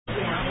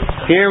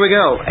Here we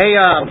go. Hey,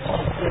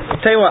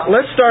 tell you what,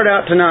 let's start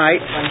out tonight,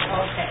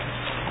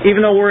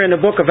 even though we're in the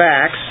book of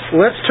Acts,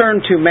 let's turn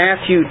to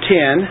Matthew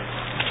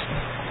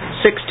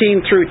 10,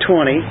 16 through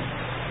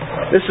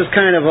 20. This is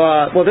kind of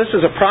this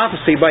is a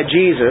prophecy by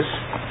Jesus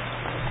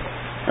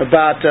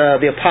about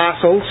the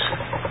apostles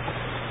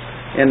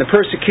and the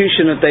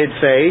persecution that they'd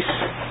face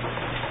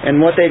and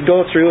what they'd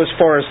go through as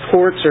far as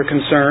courts are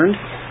concerned.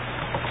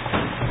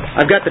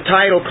 I've got the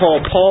title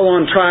called Paul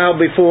on Trial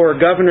Before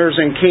Governors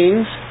and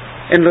Kings.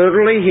 And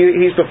literally,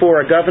 he's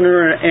before a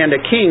governor and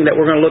a king that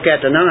we're going to look at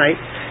tonight.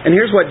 And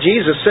here's what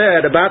Jesus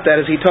said about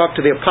that as he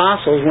talked to the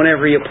apostles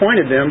whenever he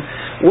appointed them,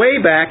 way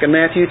back in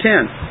Matthew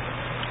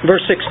 10.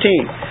 Verse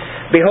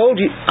 16.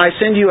 Behold, I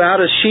send you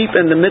out as sheep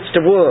in the midst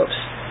of wolves.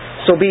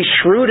 So be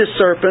shrewd as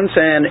serpents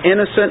and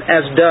innocent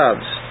as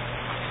doves.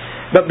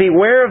 But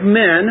beware of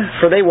men,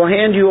 for they will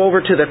hand you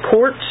over to the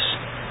courts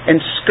and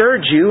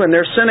scourge you in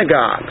their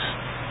synagogues.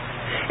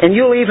 And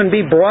you'll even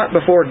be brought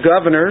before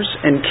governors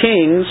and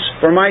kings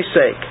for my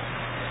sake,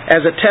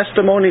 as a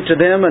testimony to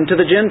them and to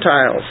the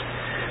Gentiles.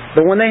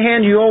 But when they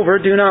hand you over,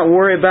 do not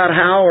worry about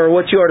how or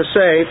what you are to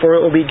say, for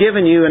it will be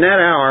given you in that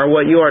hour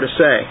what you are to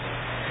say.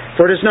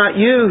 For it is not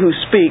you who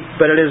speak,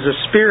 but it is the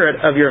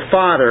Spirit of your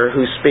Father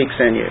who speaks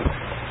in you.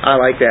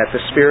 I like that,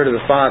 the Spirit of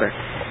the Father.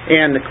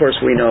 And, of course,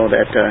 we know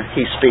that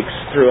He speaks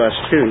through us,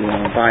 too,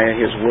 via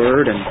His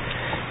Word and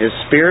His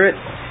Spirit.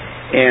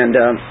 And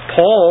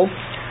Paul,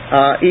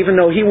 even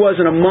though he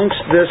wasn't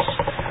amongst this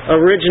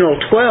original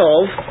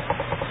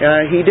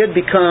 12, he did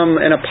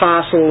become an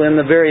apostle in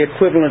the very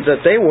equivalent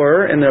that they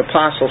were in the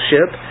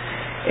apostleship.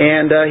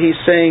 And he's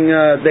saying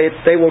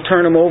they will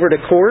turn him over to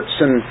courts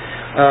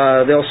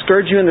and they'll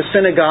scourge you in the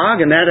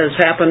synagogue, and that has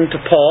happened to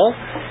Paul.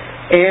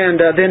 And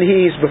then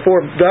he's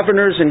before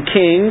governors and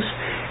kings,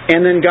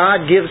 and then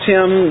God gives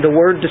him the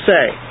word to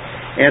say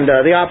and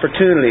the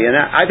opportunity. And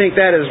I think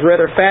that is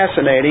rather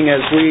fascinating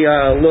as we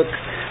look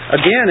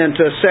again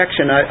into a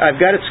section.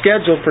 I've got it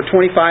scheduled for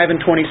 25 and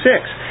 26.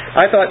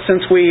 I thought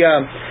since we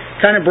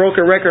kind of broke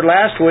a record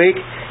last week,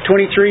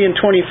 23 and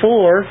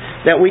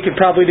 24, that we could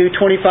probably do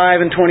 25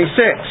 and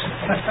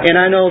 26. And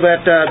I know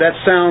that that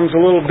sounds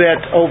a little bit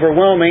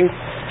overwhelming,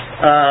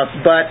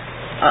 but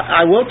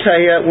I will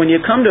tell you, when you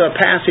come to a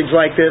passage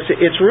like this,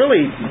 it's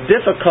really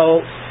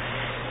difficult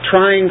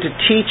trying to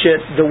teach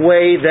it the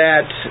way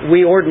that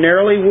we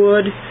ordinarily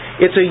would.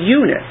 It's a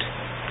unit.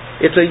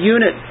 It's a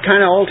unit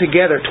kind of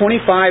altogether.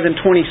 25 and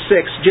 26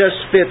 just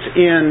fits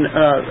in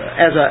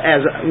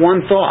as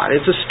one thought.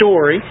 It's a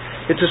story.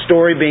 It's a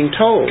story being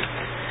told.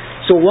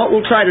 So what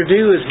we'll try to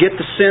do is get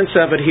the sense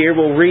of it here.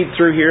 We'll read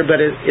through here, but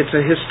it's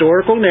a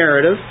historical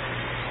narrative.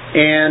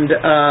 And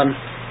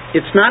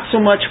it's not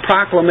so much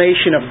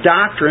proclamation of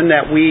doctrine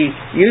that we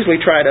usually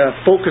try to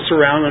focus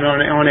around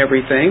on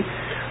everything,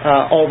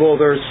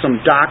 although there's some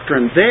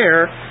doctrine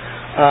there.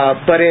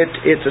 But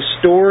it's a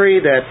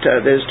story that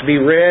is to be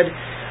read.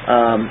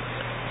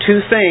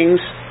 Two things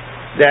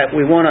that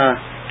we want to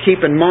keep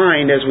in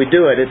mind as we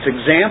do it. It's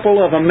example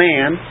of a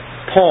man,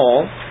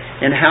 Paul,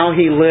 and how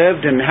he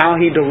lived and how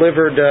he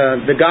delivered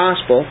the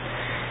gospel.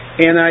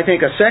 And I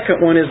think a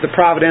second one is the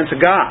providence of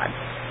God.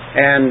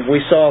 And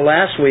we saw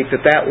last week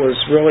that was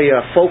really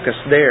a focus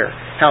there.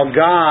 How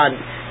God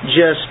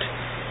just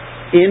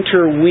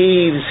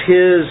interweaves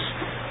His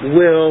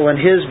will and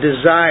His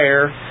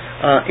desire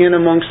in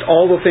amongst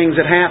all the things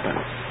that happen.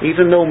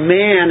 Even though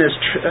man is,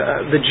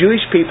 the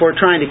Jewish people are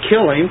trying to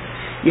kill him,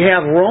 you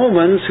have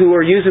Romans who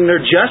are using their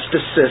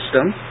justice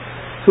system,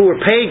 who are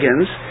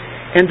pagans,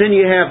 and then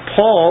you have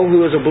Paul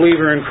who is a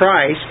believer in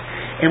Christ,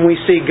 and we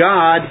see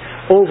God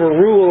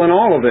overrule in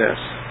all of this.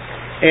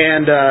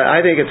 And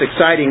I think it's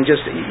exciting.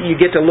 Just you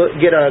get to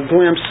get a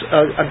glimpse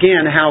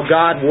again how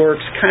God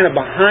works kind of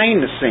behind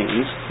the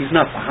scenes. He's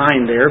not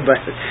behind there, but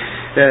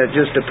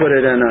just to put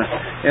it in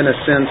a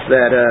sense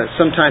that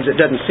sometimes it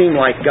doesn't seem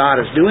like God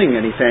is doing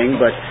anything,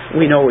 but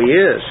we know He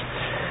is.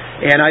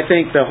 And I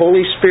think the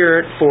Holy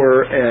Spirit,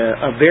 for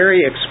a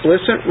very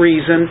explicit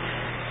reason,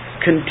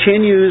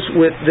 continues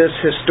with this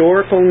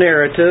historical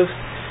narrative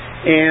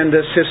and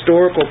this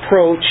historical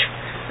approach.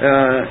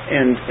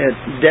 And it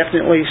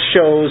definitely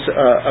shows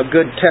a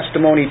good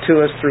testimony to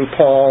us through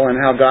Paul and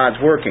how God's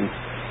working.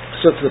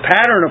 So it's the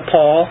pattern of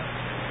Paul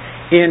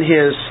in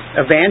his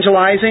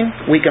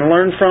evangelizing we can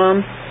learn from,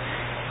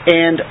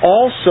 and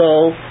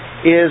also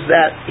is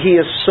that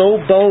he is so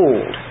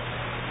bold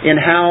in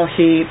how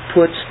he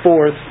puts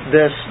forth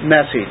this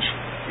message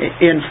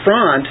in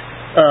front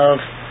of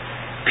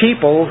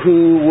people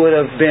who would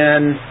have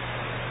been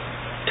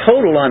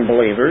total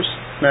unbelievers.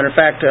 Matter of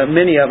fact,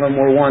 many of them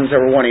were ones that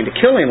were wanting to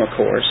kill him, of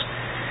course.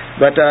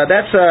 But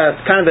that's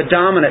kind of the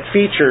dominant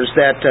features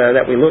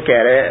that we look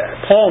at.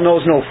 Paul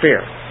knows no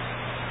fear.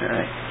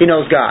 He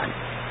knows God.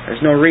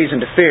 There's no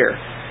reason to fear.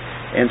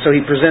 And so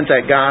he presents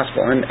that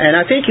gospel. And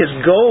I think his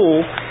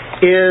goal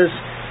is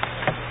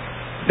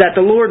that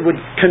the Lord would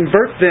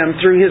convert them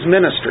through his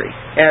ministry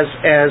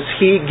as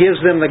he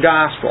gives them the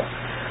gospel.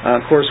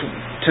 Of course,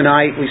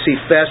 tonight we see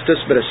Festus,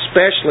 but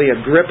especially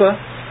Agrippa,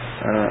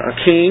 a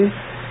king.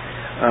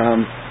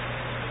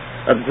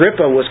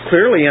 Agrippa was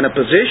clearly in a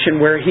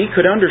position where he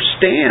could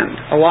understand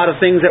a lot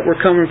of things that were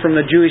coming from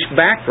the Jewish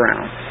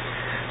background.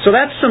 So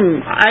that's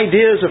some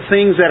ideas of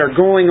things that are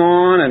going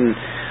on,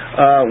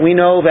 and we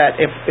know that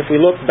if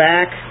we look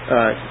back,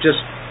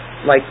 just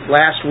like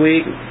last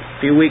week, a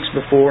few weeks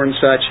before and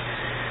such,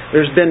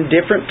 there's been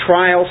different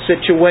trial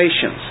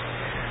situations.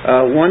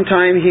 One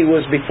time he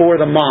was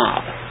before the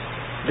mob,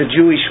 the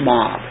Jewish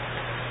mob.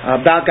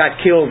 About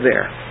got killed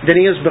there. Then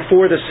he was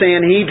before the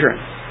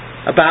Sanhedrin.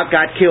 About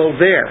got killed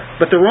there.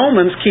 But the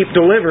Romans keep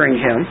delivering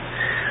him.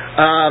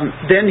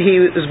 Then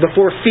he was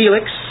before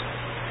Felix,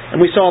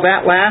 and we saw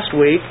that last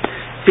week.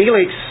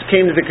 Felix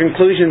came to the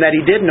conclusion that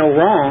he did no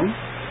wrong,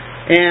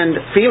 and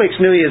Felix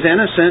knew he was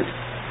innocent,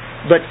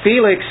 but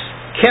Felix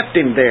kept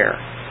him there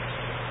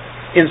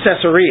in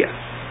Caesarea.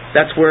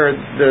 That's where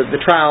the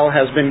trial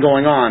has been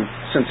going on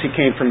since he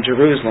came from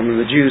Jerusalem, and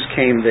the Jews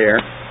came there.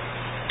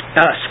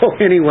 So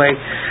anyway,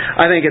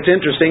 I think it's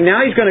interesting.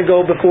 Now he's going to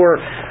go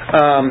before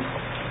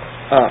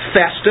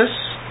Festus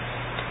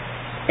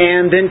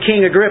and then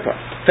King Agrippa.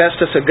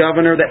 Festus, a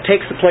governor that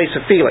takes the place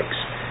of Felix.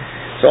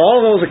 So all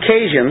those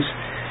occasions,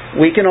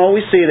 we can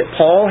always see that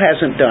Paul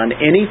hasn't done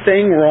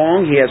anything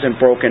wrong. He hasn't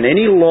broken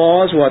any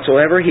laws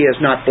whatsoever. He has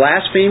not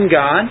blasphemed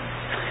God.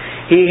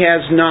 He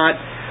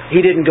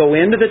didn't go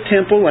into the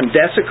temple and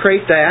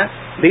desecrate that.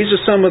 These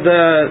are some of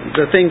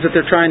the things that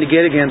they're trying to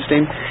get against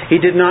him. He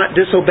did not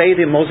disobey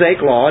the Mosaic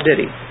law, did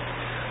he?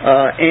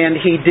 And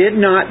he did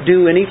not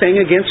do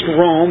anything against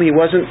Rome. He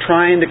wasn't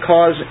trying to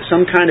cause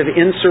some kind of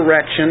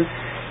insurrection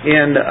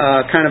in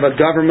kind of a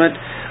government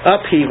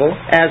upheaval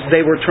as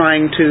they were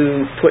trying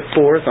to put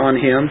forth on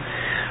him.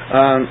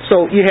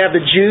 So you have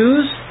the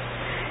Jews,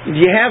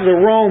 you have the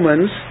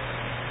Romans,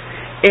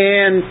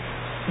 and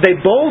they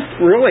both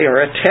really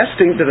are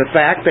attesting to the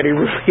fact that he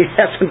really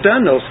hasn't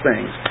done those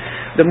things.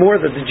 The more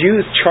that the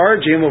Jews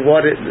charge him of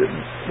what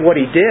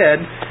he did,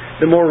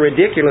 the more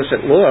ridiculous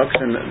it looks,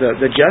 and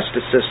the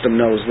justice system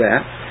knows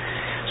that.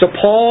 So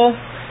Paul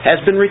has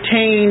been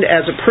retained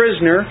as a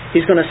prisoner.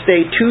 He's going to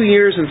stay 2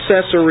 years in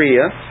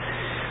Caesarea.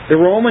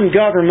 The Roman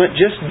government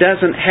just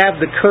doesn't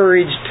have the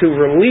courage to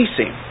release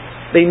him.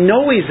 They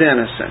know he's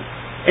innocent,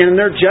 and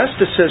their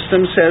justice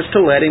system says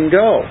to let him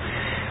go.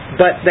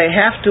 But they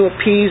have to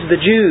appease the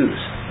Jews,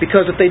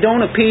 because if they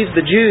don't appease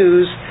the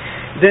Jews,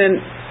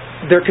 then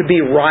there could be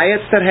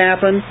riots that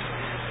happen.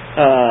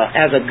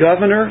 As a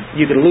governor,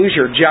 you could lose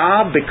your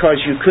job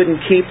because you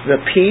couldn't keep the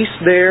peace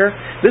there.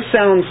 This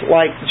sounds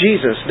like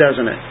Jesus,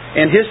 doesn't it?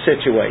 And his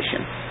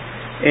situation.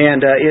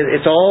 And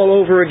it's all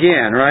over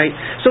again, right?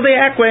 So they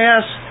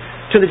acquiesce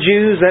to the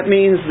Jews. That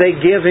means they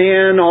give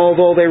in,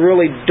 although they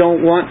really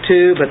don't want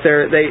to. But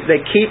they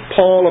keep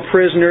Paul a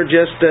prisoner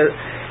just to,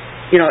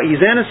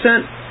 he's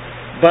innocent,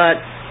 but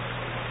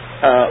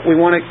we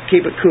want to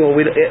keep it cool.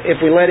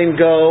 If we let him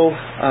go,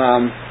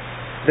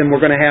 then we're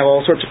going to have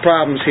all sorts of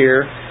problems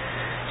here.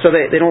 So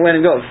they don't let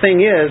him go. The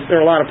thing is, there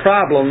are a lot of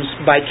problems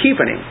by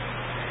keeping him.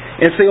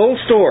 It's the old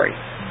story.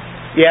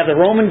 You have the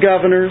Roman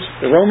governors,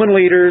 the Roman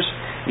leaders,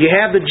 you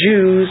have the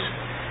Jews.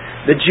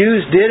 The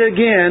Jews did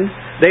again.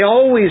 They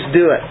always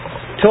do it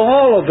to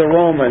all of the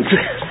Romans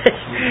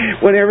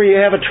whenever you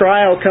have a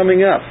trial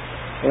coming up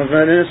of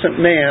an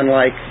innocent man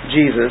like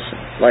Jesus,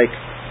 like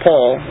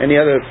Paul, and the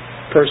other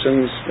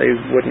persons, they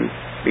wouldn't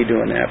be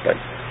doing that, but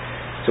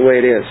it's the way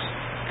it is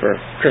for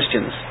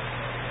Christians.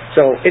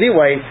 So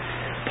anyway,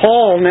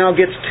 Paul now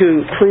gets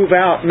to prove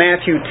out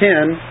Matthew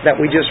 10 that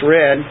we just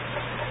read,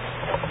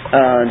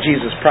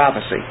 Jesus'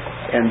 prophecy.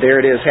 And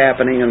there it is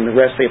happening, and the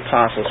rest of the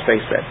apostles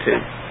face that too.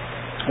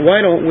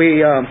 Why don't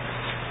we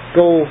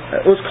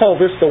let's call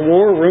this the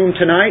war room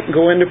tonight and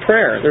go into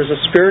prayer. There's a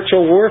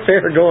spiritual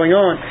warfare going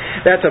on.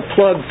 That's a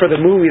plug for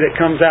the movie that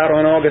comes out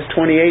on August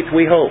 28th,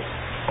 we hope,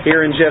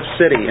 here in Jeff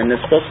City. And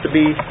it's supposed to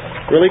be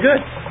really good.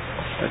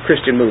 A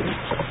Christian movie.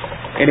 So,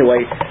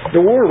 anyway,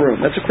 the war room.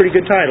 That's a pretty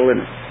good title,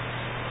 isn't it?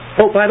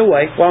 Oh, by the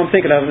way, while I'm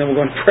thinking of it, then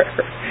we're going to prayer.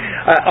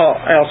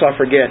 I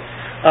forget.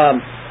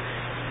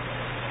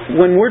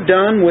 When we're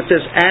done with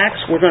this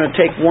Acts, we're going to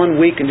take 1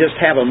 week and just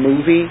have a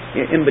movie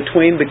in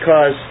between,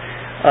 because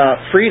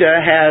Frida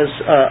has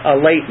a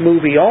late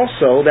movie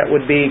also that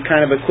would be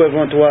kind of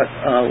equivalent to what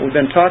we've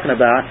been talking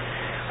about.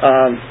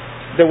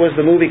 There was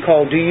the movie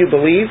called Do You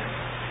Believe?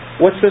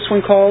 What's this one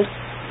called?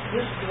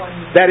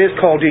 That is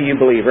called Do You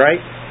Believe,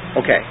 right?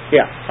 Okay,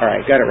 yeah, all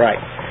right, got it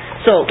right.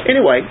 So,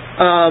 anyway,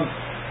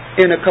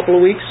 in a couple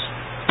of weeks,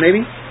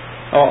 maybe,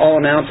 I'll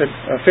announce it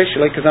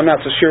officially, because I'm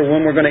not so sure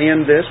when we're going to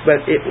end this,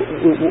 but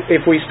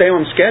if we stay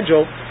on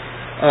schedule,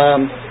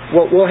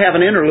 we'll have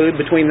an interlude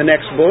between the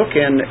next book,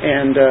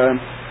 and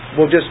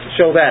we'll just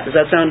show that. Does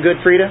that sound good,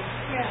 Frida?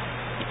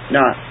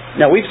 Yeah.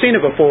 Now, we've seen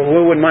it before.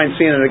 We wouldn't mind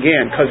seeing it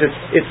again, because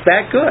it's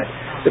that good.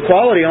 The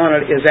quality on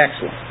it is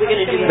excellent. We're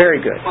going to do it very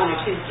good. On a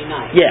Tuesday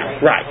night.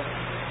 Yeah, right.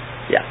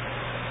 Yeah.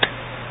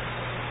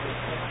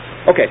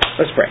 Okay,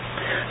 let's pray.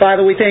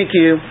 Father, we thank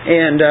you,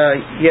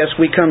 and yes,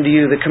 we come to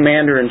you, the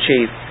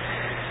Commander-in-Chief.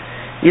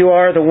 You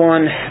are the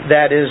one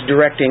that is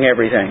directing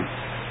everything.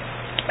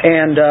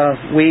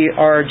 And we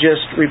are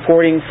just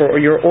reporting for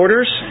your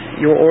orders.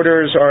 Your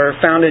orders are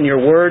found in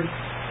your Word,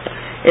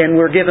 and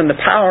we're given the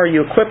power.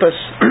 You equip us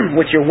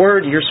with your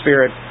Word, your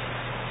Spirit.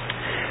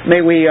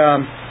 May we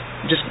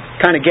just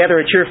kind of gather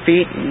at your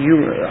feet.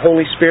 You,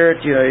 Holy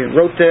Spirit, you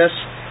wrote this,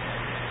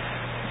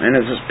 and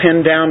as it's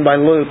pinned down by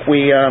Luke,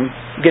 we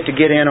get to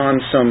get in on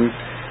some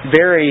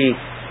very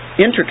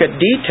intricate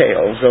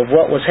details of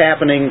what was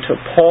happening to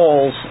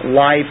Paul's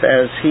life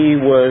as he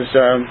was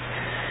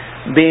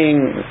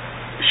being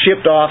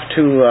shipped off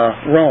to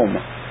Rome.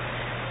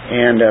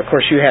 And, of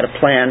course, you had a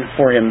plan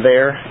for him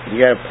there.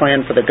 You had a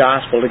plan for the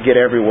gospel to get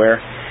everywhere.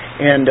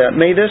 And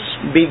may this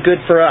be good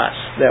for us,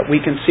 that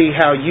we can see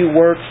how you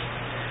work,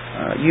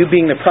 you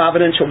being the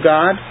providential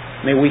God.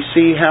 May we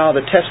see how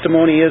the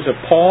testimony is of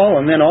Paul,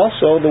 and then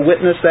also the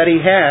witness that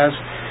he has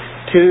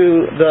to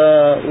the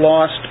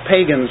lost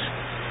pagans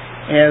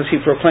as he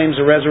proclaims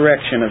the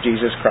resurrection of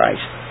Jesus Christ.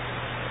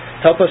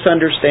 Help us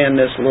understand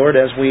this, Lord,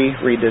 as we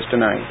read this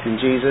tonight. In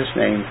Jesus'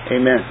 name,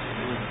 amen.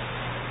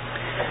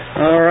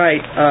 All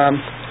right.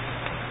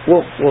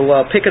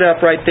 We'll pick it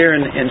up right there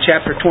in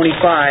chapter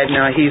 25.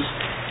 Now,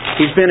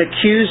 he's been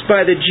accused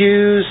by the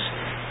Jews.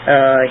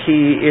 He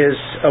is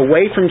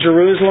away from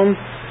Jerusalem.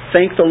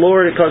 Thank the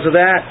Lord because of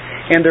that.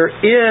 And there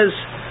is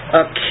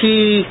a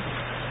key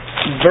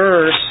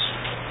verse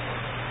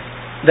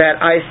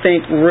that I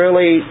think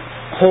really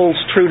holds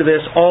true to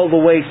this all the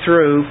way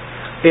through.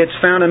 It's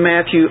found in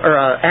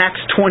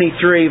Acts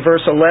 23,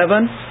 verse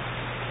 11.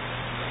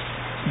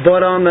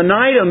 But on the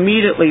night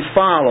immediately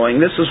following,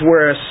 this is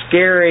where a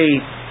scary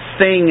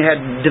thing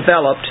had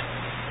developed,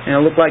 and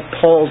it looked like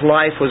Paul's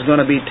life was going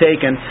to be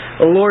taken.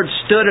 The Lord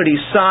stood at his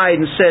side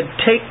and said,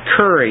 "Take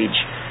courage,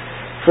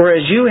 for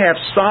as you have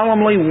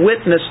solemnly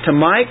witnessed to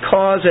my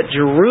cause at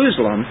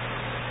Jerusalem,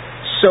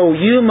 so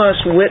you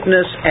must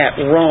witness at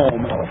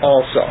Rome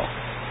also."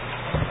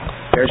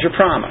 There's your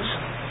promise.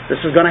 This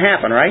is going to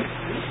happen, right?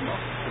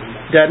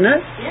 Doesn't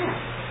it?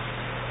 Yeah.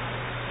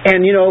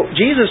 And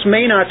Jesus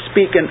may not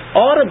speak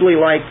audibly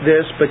like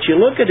this, but you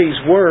look at His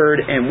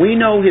Word and we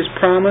know His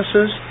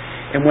promises,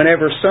 and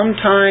whenever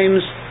sometimes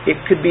it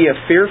could be a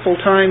fearful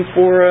time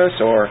for us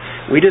or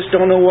we just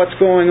don't know what's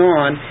going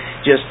on,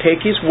 just take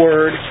His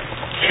Word,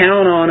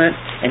 count on it,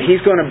 and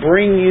He's going to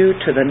bring you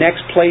to the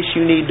next place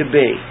you need to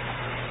be.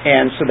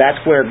 And so that's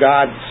where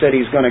God said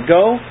He's going to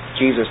go.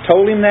 Jesus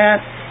told him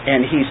that,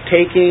 and he's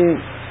taking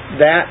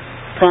that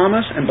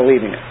promise and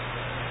believing it.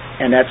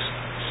 And that's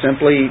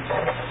simply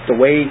the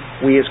way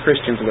we as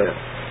Christians live.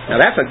 Now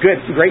that's a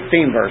great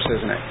theme verse,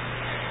 isn't it?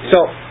 So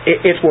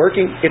it's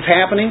working, it's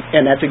happening,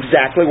 and that's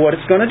exactly what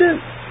it's going to do.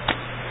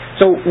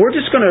 So we're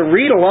just going to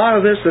read a lot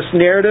of this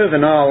narrative,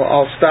 and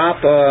I'll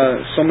stop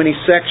so many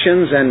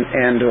sections,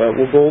 and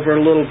we'll go over it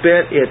a little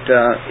bit. It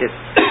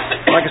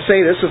like I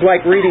say, this is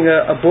like reading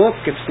a book.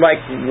 It's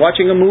like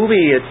watching a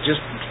movie. It just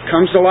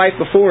comes to life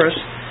before us.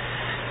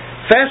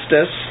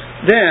 Festus,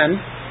 then,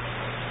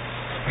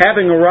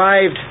 having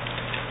arrived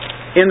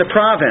in the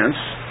province,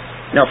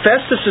 now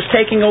Festus is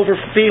taking over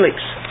for Felix.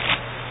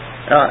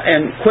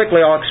 And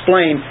quickly I'll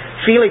explain.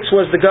 Felix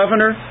was the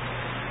governor.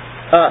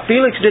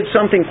 Felix did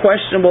something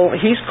questionable.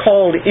 He's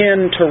called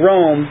in to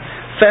Rome.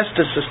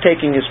 Festus is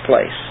taking his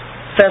place.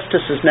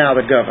 Festus is now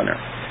the governor.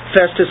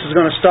 Festus is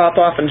going to stop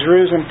off in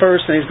Jerusalem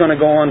first, and he's going to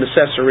go on to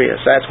Caesarea.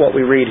 So that's what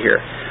we read here.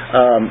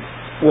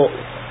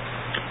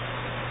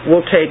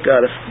 We'll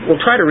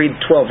try to read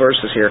 12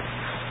 verses here.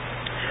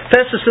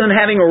 Festus, then,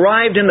 having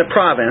arrived in the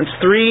province,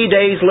 3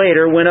 days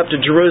later went up to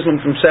Jerusalem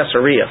from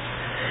Caesarea.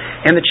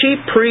 And the chief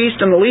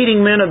priest and the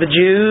leading men of the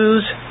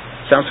Jews,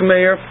 sounds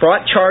familiar,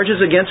 brought charges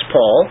against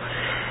Paul,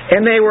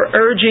 and they were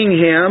urging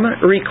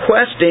him,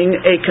 requesting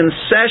a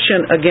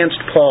concession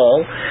against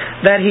Paul,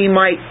 that he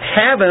might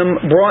have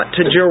him brought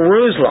to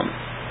Jerusalem,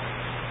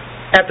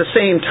 at the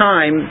same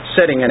time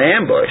setting an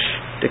ambush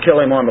to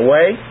kill him on the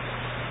way.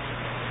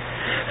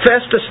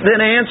 Festus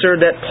then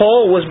answered that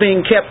Paul was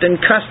being kept in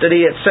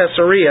custody at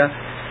Caesarea,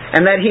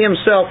 and that he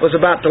himself was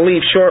about to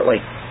leave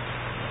shortly.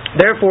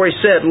 Therefore he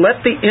said,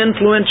 "Let the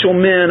influential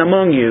men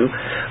among you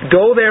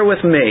go there with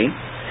me,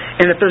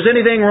 and if there's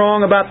anything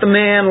wrong about the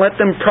man, let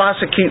them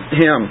prosecute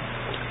him."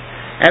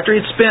 After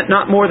he had spent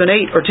not more than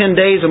 8 or 10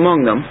 days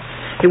among them,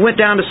 he went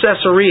down to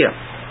Caesarea.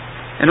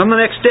 And on the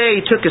next day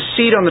he took a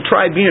seat on the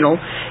tribunal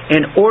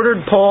and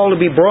ordered Paul to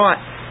be brought.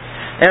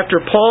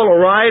 After Paul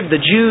arrived, the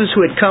Jews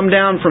who had come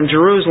down from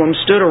Jerusalem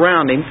stood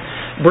around him,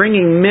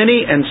 bringing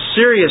many and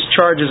serious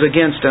charges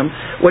against him,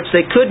 which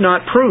they could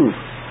not prove,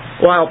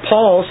 while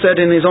Paul said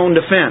in his own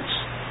defense,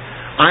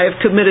 "I have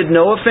committed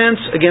no offense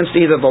against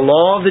either the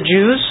law of the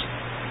Jews,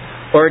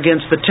 or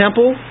against the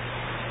temple,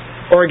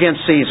 or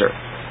against Caesar."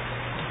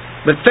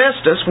 But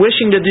Festus,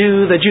 wishing to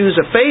do the Jews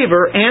a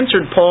favor,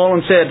 answered Paul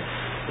and said,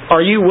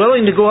 "Are you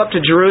willing to go up to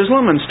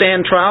Jerusalem and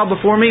stand trial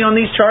before me on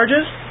these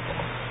charges?"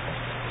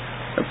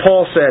 And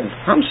Paul said,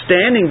 "I'm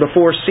standing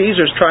before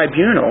Caesar's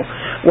tribunal,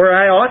 where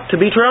I ought to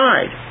be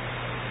tried.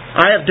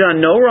 I have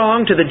done no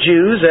wrong to the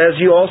Jews, as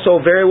you also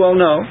very well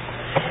know.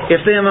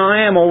 If then I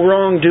am a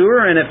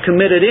wrongdoer and have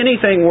committed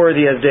anything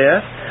worthy of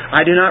death,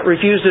 I do not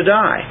refuse to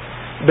die.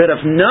 But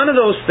if none of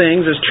those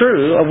things is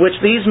true, of which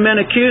these men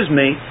accuse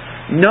me,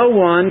 no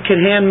one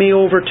can hand me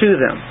over to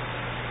them.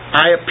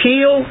 I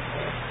appeal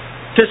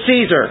to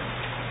Caesar."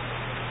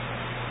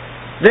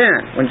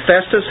 Then, when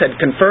Festus had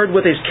conferred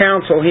with his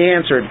council, he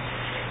answered,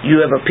 "You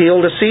have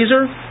appealed to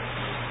Caesar?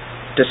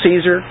 To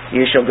Caesar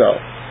you shall go."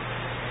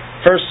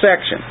 First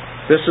section.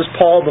 This is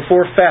Paul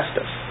before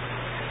Festus.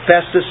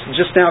 Festus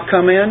just now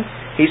come in.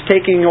 He's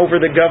taking over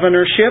the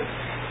governorship.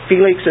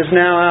 Felix is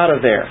now out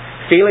of there.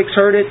 Felix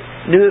heard it,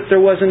 knew that there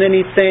wasn't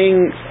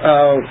anything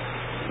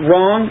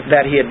wrong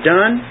that he had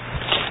done,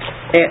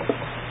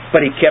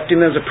 but he kept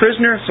him as a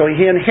prisoner, so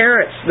he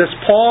inherits this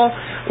Paul.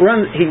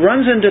 He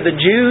runs into the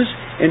Jews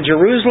in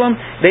Jerusalem.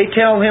 They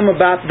tell him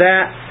about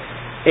that,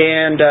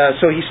 and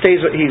so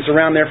he's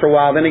around there for a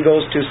while. Then he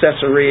goes to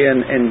Caesarea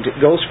and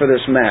goes for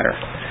this matter.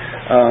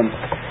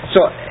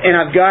 And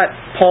I've got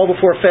Paul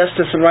before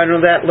Festus, and right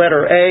under that,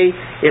 letter A,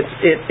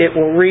 it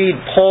will read,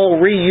 Paul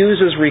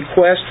reuses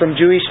request from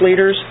Jewish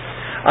leaders.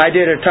 I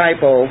did a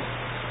typo,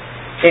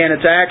 and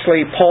it's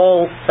actually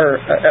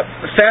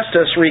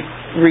Festus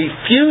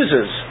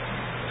refuses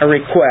a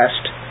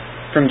request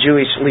from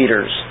Jewish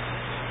leaders.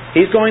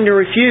 He's going to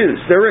refuse.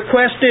 The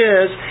request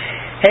is,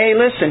 hey,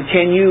 listen,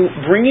 can you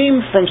bring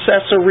him from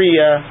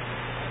Caesarea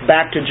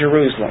back to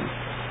Jerusalem?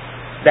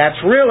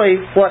 That's really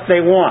what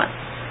they want.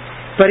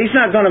 But he's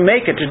not going to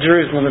make it to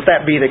Jerusalem if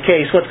that be the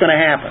case. What's going to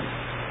happen?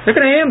 They're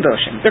going to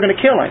ambush him. They're going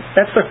to kill him.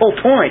 That's the whole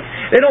point.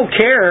 They don't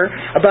care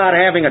about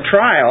having a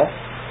trial.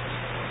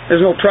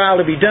 There's no trial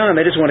to be done.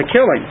 They just want to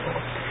kill him.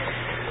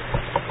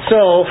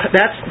 So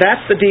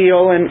that's the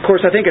deal. And of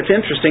course, I think it's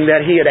interesting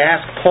that he had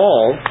asked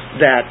Paul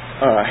that,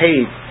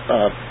 hey,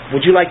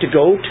 would you like to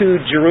go to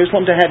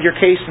Jerusalem to have your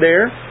case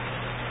there?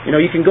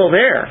 You can go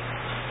there.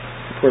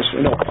 Of course,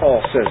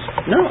 Paul says,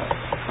 no,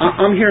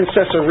 I'm here in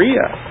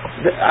Caesarea.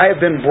 I have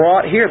been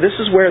brought here. This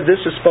is where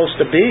this is supposed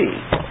to be.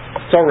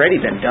 It's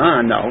already been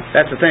done, though.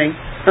 That's the thing.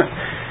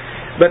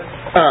 But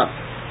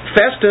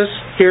Festus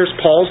hears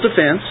Paul's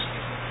defense.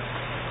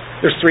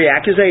 There's 3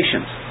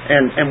 accusations.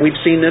 And we've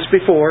seen this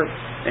before.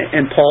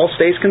 And Paul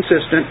stays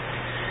consistent.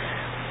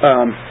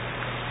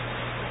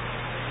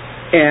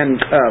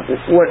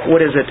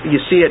 What is it? You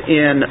see it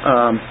in...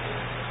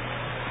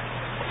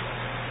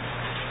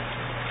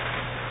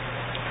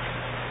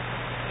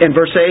 in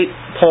verse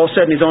 8, Paul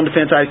said in his own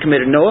defense, I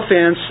committed no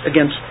offense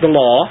against the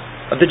law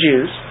of the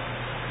Jews.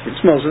 It's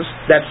Moses.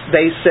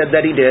 They said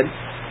that he did,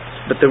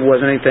 but there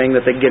wasn't anything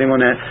that they could get him on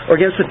that. Or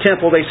against the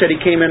temple, they said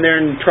he came in there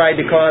and tried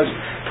to cause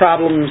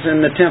problems in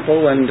the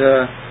temple, and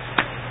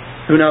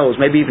who knows,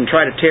 maybe even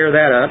try to tear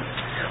that up.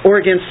 Or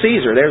against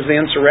Caesar, there's the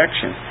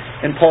insurrection.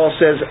 And Paul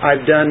says,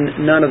 I've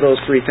done none of those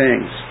 3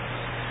 things.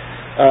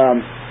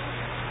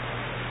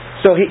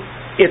 So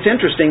it's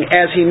interesting,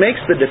 as he makes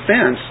the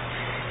defense,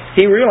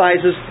 he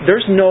realizes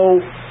there's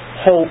no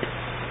hope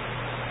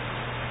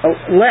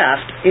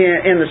left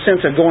in the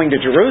sense of going to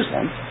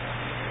Jerusalem.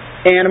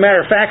 And a matter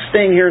of fact,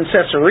 staying here in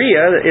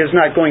Caesarea is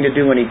not going to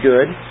do any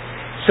good.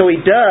 So he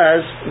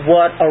does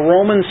what a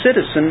Roman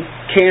citizen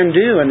can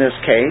do in this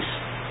case,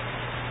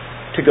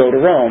 to go to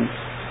Rome,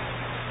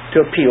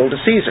 to appeal to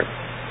Caesar.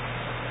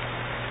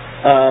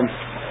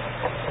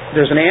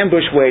 There's an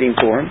ambush waiting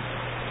for him.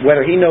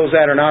 Whether he knows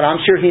that or not, I'm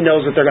sure he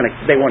knows that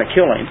they want to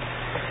kill him.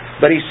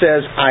 But he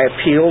says, I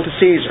appeal to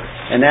Caesar.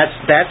 And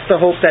that's the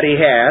hope that he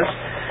has,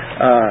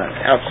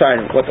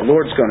 outside of what the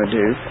Lord's going to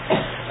do.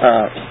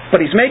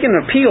 But he's making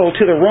an appeal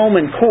to the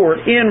Roman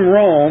court in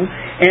Rome.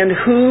 And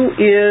who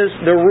is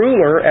the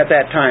ruler at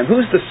that time?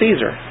 Who's the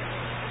Caesar?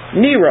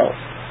 Nero.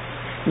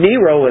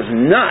 Nero is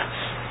nuts.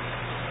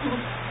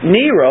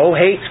 Nero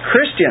hates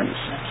Christians.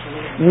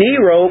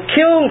 Nero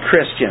killed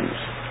Christians.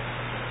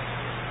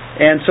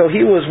 And so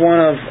he was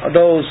one of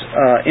those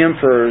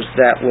emperors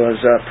that was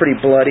pretty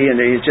bloody, and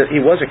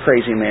he was a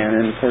crazy man.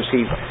 And of course,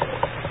 he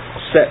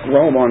set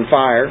Rome on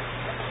fire,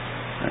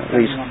 at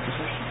least,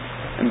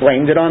 and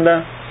blamed it on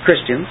the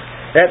Christians.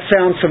 That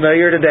sounds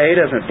familiar today,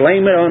 doesn't it?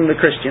 Blame it on the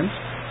Christians.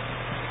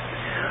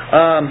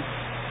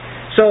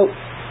 So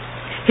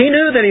he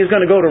knew that he was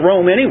going to go to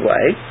Rome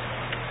anyway.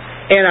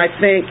 And I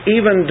think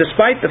even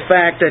despite the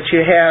fact that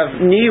you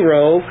have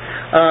Nero,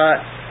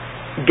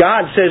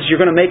 God says you're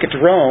going to make it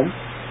to Rome.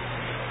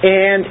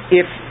 And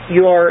if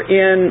you're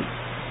in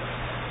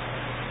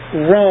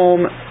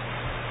Rome,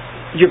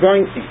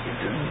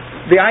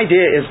 the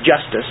idea is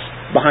justice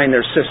behind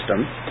their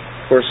system.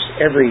 Of course,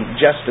 every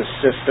justice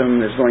system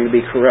is going to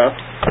be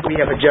corrupt.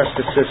 We have a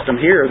justice system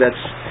here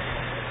that's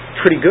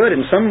pretty good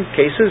in some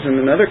cases,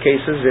 and in other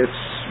cases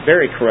it's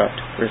very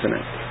corrupt, isn't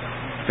it?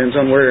 Depends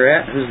on where you're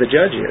at, who the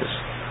judge is,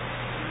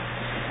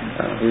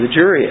 who the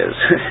jury is.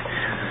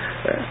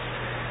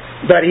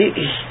 But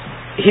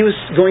he was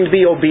going to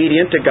be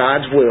obedient to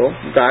God's will.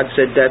 God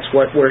said that's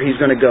where he's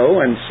going to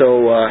go, and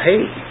so,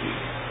 hey,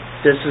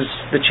 this is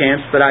the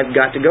chance that I've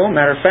got to go.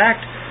 Matter of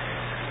fact,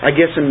 I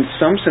guess in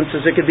some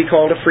senses it could be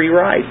called a free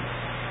ride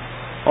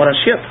on a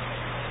ship.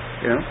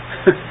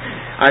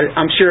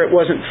 I'm sure it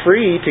wasn't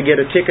free to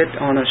get a ticket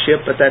on a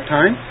ship at that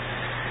time.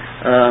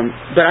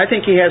 But I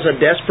think he has a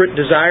desperate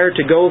desire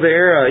to go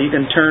there. You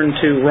can turn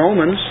to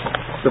Romans,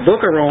 the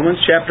book of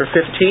Romans, chapter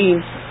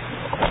 15.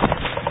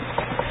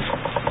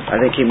 I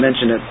think he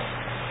mentioned it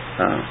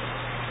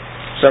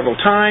several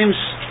times.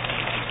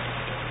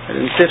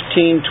 In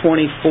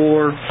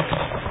 15:24,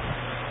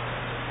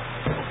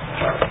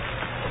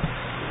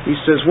 he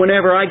says,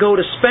 "Whenever I go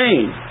to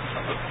Spain,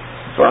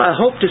 for I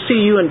hope to see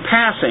you in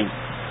passing,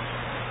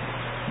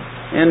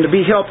 and to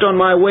be helped on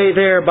my way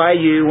there by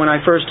you when I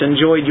first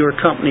enjoyed your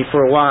company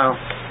for a while."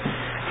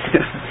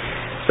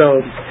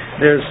 So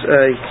there's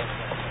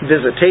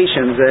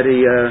visitations that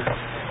he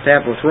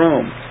had with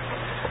Rome.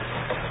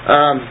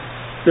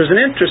 There's an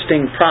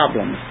interesting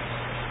problem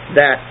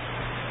that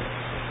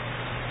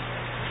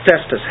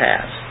Festus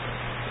has.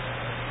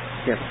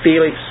 You have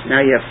Felix, now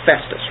you have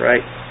Festus,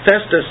 right?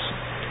 Festus,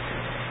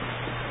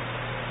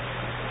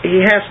 he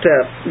has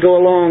to go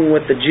along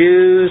with the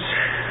Jews.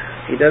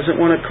 He doesn't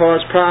want to cause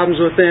problems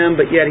with them,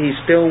 but yet he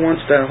still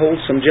wants to hold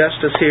some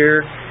justice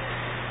here.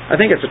 I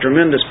think it's a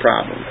tremendous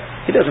problem.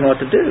 He doesn't know what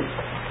to do.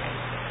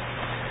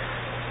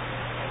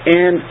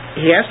 And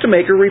he has to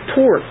make a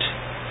report.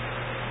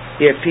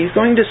 If he's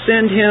going to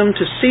send him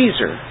to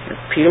Caesar,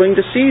 appealing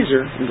to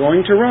Caesar and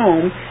going to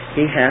Rome,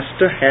 he has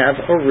to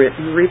have a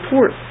written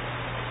report.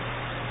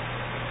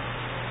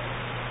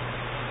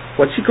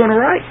 What's he going to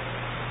write?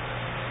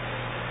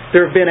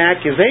 There have been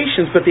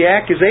accusations, but the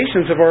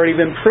accusations have already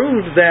been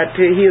proved that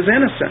he is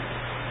innocent.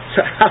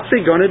 So how's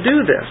he going to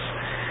do this?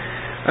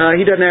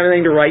 He doesn't have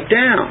anything to write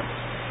down.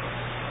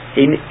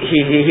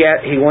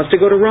 He wants to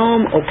go to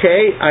Rome.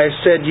 Okay, I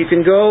said you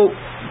can go,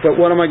 but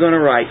what am I going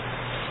to write?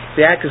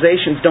 The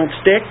accusations don't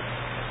stick.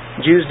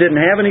 Jews didn't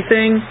have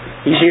anything.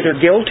 He's either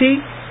guilty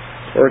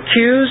or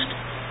accused.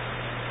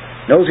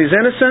 Knows he's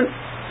innocent.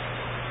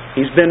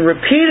 He's been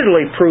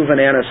repeatedly proven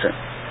innocent.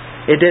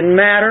 It didn't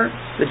matter.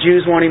 The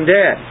Jews want him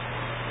dead.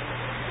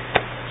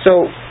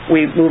 So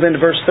we move into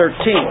verse 13.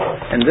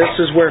 And this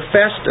is where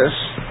Festus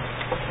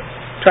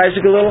tries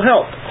to get a little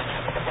help.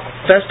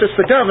 Festus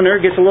the governor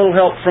gets a little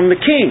help from the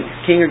king,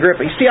 King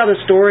Agrippa. You see how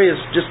this story is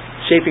just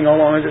shaping all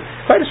along? It's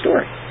quite a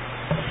story.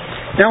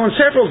 Now when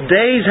several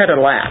days had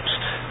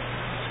elapsed,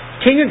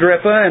 King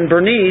Agrippa and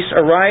Bernice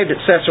arrived at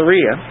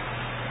Caesarea,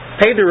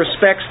 paid their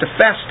respects to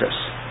Festus.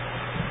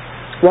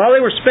 While they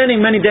were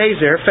spending many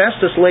days there,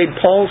 Festus laid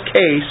Paul's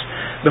case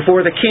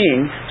before the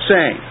king,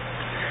 saying,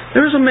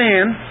 "There is a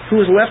man who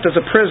was left as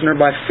a prisoner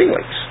by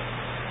Felix.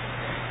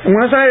 And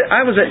when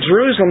I was at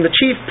Jerusalem, the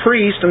chief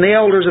priest and the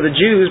elders of the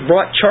Jews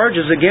brought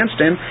charges against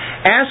him,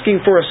 asking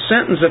for a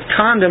sentence of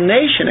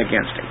condemnation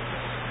against him.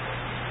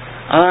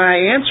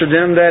 I answered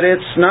them that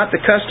it's not the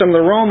custom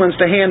of the Romans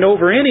to hand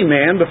over any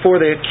man before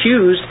the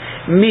accused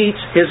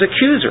meets his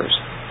accusers,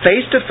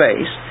 face to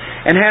face,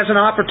 and has an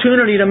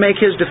opportunity to make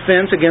his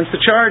defense against the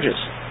charges.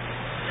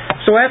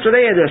 So after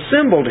they had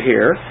assembled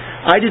here,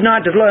 I did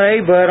not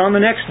delay, but on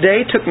the next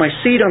day took my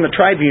seat on the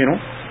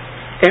tribunal,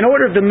 and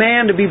ordered the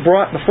man to be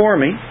brought before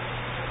me.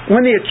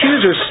 When the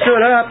accusers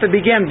stood up and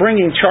began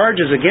bringing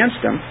charges against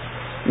him,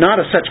 not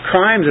of such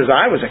crimes as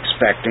I was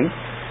expecting,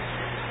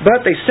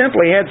 but they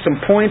simply had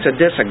some points of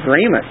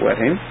disagreement with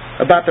him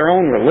about their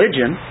own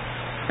religion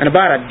and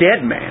about a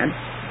dead man,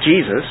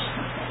 Jesus,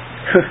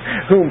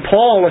 whom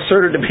Paul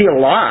asserted to be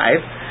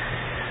alive.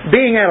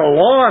 Being at a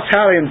loss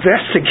how to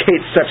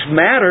investigate such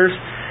matters,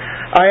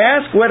 I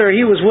asked whether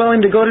he was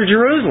willing to go to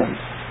Jerusalem,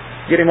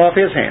 get him off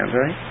his hands,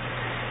 right?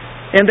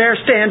 And there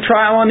stand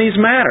trial on these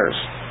matters.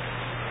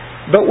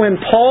 But when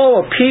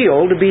Paul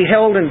appealed to be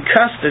held in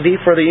custody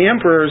for the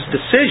emperor's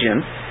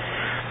decision,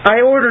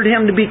 I ordered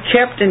him to be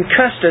kept in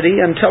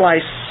custody until I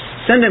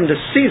send him to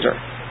Caesar.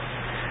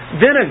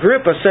 Then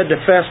Agrippa said to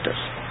Festus,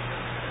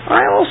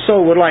 I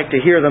also would like to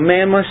hear the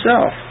man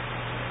myself.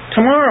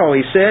 Tomorrow,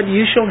 he said,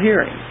 you shall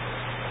hear him.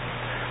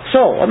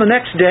 So, on the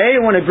next day,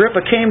 when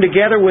Agrippa came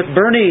together with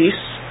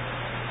Bernice,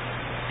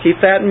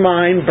 keep that in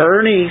mind,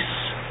 Bernice,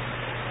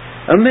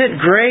 amid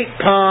great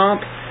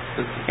pomp,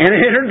 and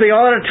entered the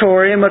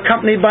auditorium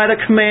accompanied by the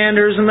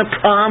commanders and the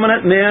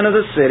prominent men of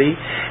the city,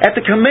 at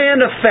the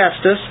command of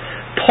Festus,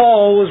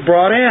 Paul was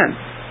brought in.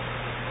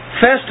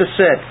 Festus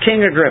said,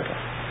 King Agrippa,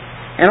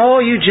 and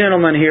all you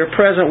gentlemen here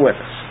present with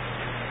us,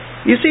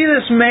 you see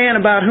this man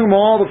about whom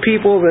all the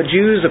people of the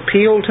Jews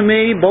appealed to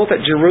me, both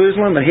at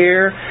Jerusalem and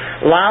here,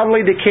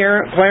 loudly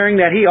declaring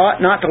that he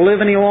ought not to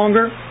live any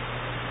longer?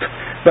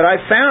 But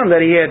I found that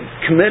he had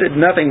committed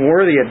nothing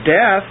worthy of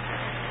death,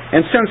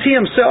 and since he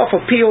himself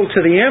appealed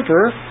to the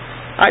emperor,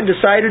 I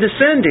decided to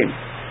send him.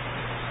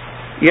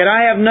 Yet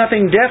I have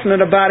nothing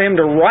definite about him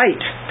to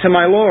write to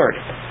my Lord.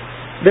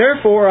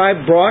 Therefore I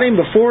brought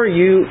him before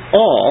you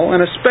all,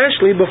 and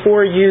especially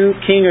before you,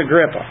 King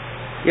Agrippa.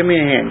 Give me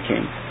a hand,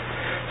 King.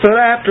 So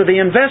that after the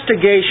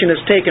investigation has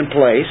taken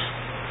place,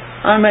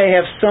 I may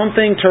have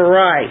something to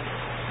write.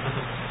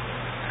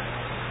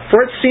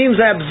 For it seems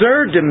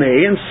absurd to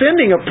me in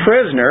sending a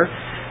prisoner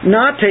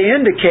not to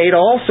indicate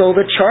also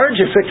the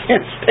charges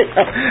against him.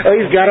 Oh,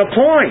 he's got a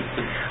point.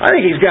 I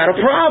think he's got a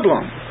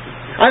problem.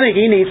 I think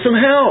he needs some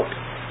help.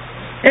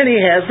 And he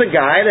has the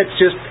guy that's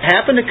just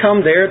happened to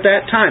come there at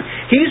that time.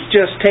 He's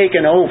just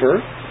taken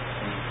over.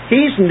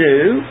 He's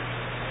new.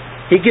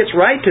 He gets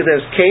right to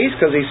this case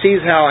because he sees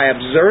how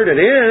absurd it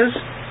is.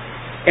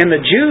 And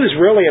the Jews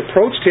really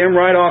approached him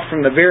right off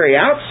from the very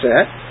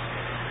outset.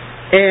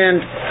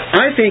 And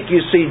I think you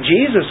see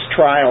Jesus'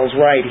 trials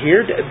right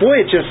here.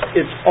 Boy,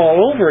 it's all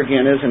over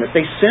again, isn't it?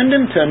 They send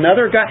him to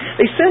another guy.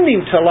 They send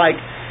him to like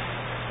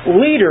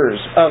leaders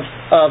of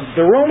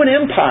the Roman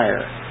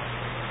Empire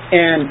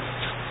and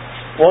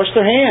wash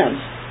their hands.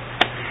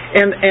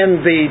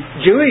 And the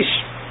Jewish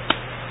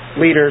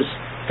leaders,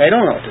 they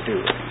don't know what to do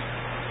with him.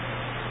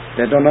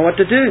 They don't know what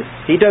to do.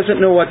 He doesn't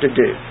know what to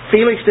do.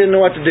 Felix didn't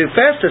know what to do.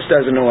 Festus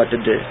doesn't know what to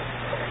do.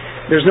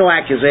 There's no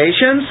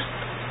accusations.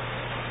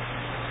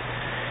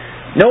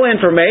 No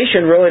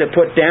information really to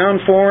put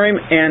down for him.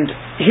 And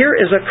here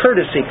is a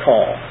courtesy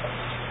call.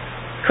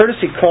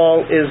 Courtesy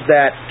call is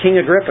that King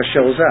Agrippa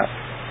shows up.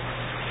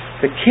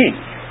 The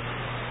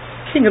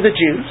king of the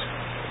Jews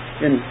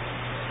in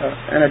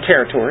a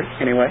territory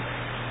anyway.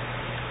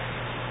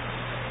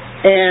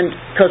 And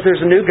because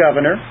there's a new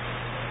governor,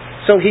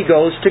 so he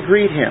goes to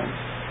greet him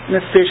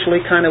and officially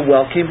kind of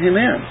welcome him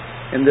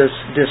in this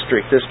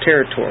district, this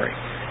territory.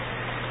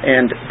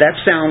 And that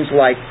sounds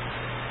like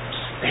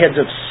heads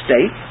of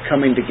state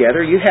coming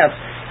together. You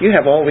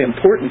have all the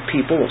important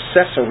people of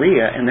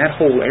Caesarea and that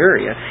whole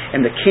area,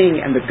 and the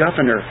king and the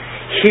governor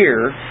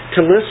here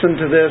to listen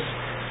to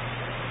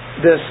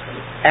this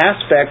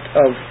aspect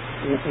of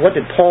what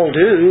did Paul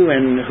do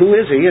and who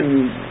is he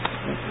and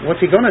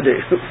what's he going to do?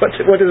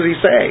 What does he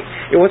say?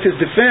 What's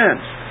his defense?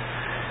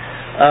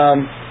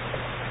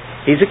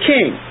 He's a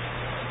king.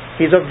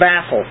 He's a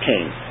vassal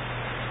king.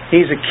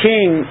 He's a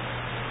king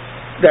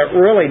that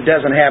really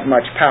doesn't have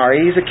much power.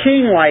 He's a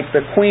king like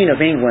the Queen of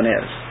England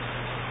is.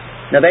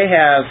 Now they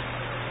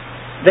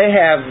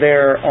have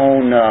their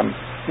own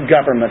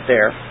government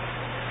there,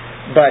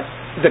 but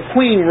the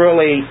Queen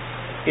really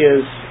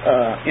is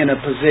in a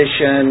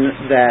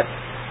position that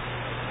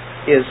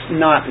is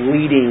not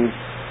leading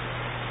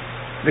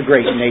the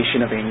great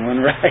nation of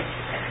England, right?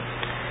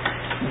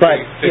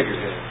 But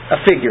a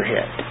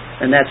figurehead,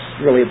 and that's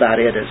really about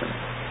it, isn't it?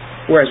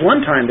 Whereas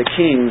one time the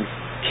king,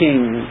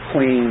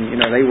 queen,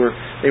 they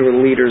were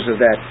leaders of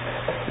that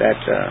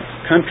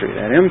country,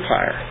 that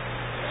empire.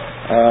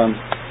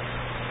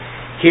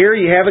 Here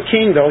you have a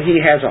king, though. He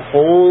has a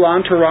whole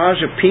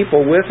entourage of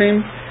people with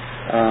him.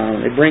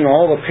 They bring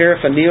all the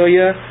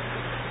paraphernalia.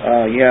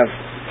 You have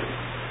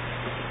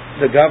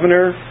the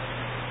governor.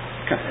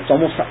 It's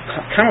almost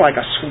kind of like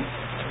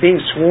being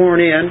sworn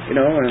in,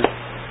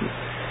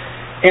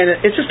 And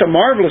it's just a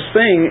marvelous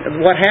thing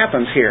what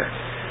happens here.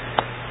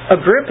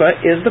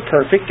 Agrippa is the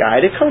perfect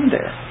guy to come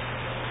there,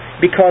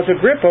 because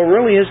Agrippa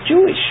really is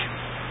Jewish.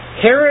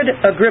 Herod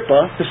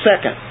Agrippa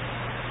II.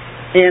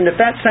 And if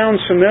that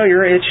sounds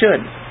familiar, it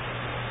should,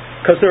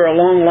 because there are a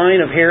long line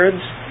of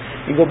Herods.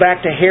 You go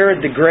back to Herod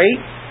the Great.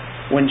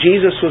 When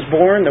Jesus was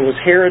born, there was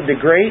Herod the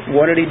Great.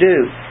 What did he do?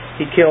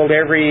 He killed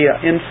every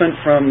infant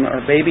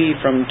or baby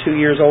from 2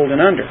 years old and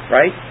under,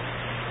 right?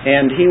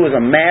 And he was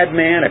a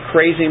madman, a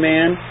crazy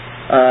man.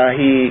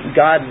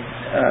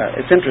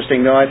 It's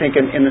interesting though, I think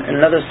in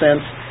another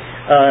sense,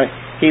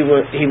 he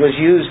was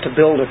used to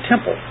build a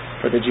temple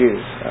for the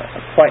Jews,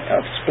 quite of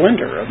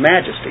splendor, of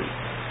majesty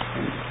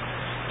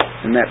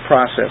in that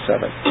process of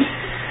it.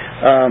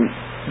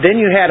 Then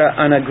you had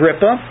an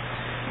Agrippa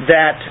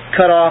that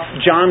cut off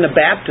John the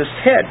Baptist's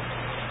head.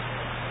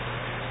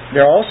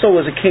 There also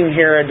was a King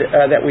Herod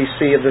that we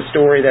see of the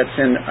story that's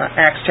in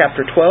Acts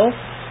chapter 12,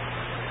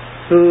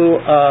 who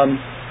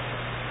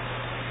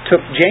took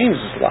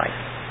James's life.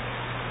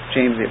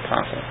 James the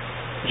Apostle.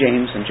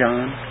 James and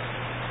John.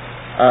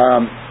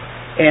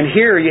 And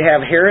here you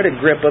have Herod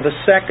Agrippa II,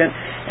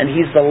 and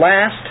he's the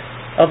last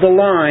of the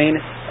line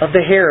of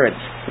the Herods.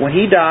 When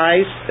he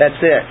dies,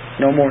 that's it.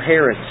 No more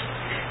Herods.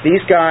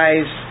 These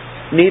guys,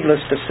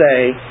 needless to say,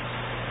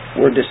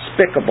 were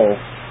despicable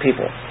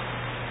people.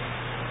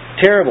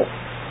 Terrible.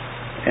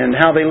 And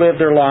how they lived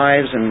their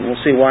lives, and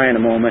we'll see why in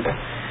a moment.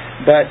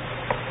 But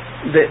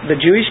the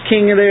Jewish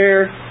king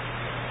there,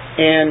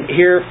 and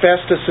here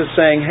Festus is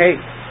saying, hey,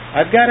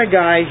 I've got a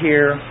guy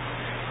here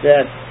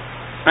that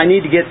I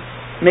need to get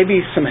maybe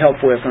some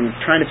help with. I'm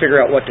trying to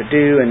figure out what to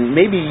do, and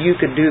maybe you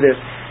could do this.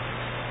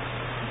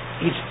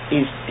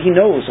 He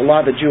knows a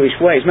lot of the Jewish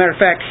ways. Matter of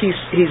fact,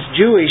 he's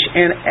Jewish,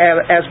 and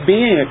as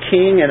being a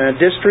king in a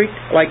district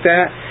like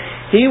that,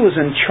 he was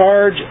in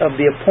charge of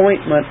the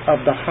appointment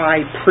of the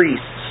high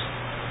priests.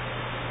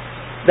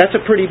 That's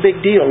a pretty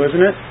big deal,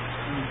 isn't it?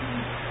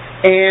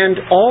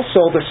 And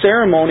also the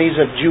ceremonies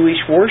of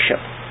Jewish worship.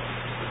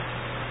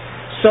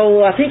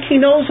 So I think he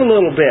knows a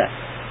little bit.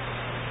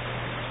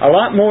 A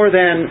lot more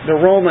than the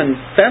Roman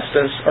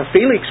Festus or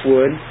Felix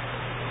would.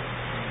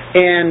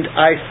 And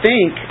I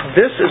think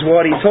this is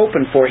what he's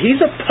hoping for.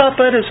 He's a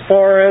puppet as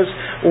far as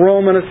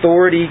Roman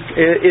authority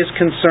is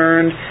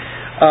concerned.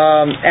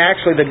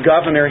 Actually, the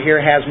governor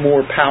here has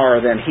more power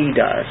than he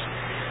does.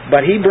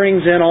 But he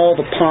brings in all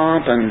the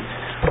pomp and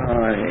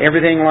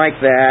everything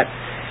like that.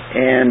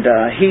 And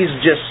he's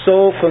just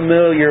so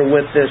familiar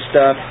with this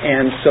stuff,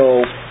 and so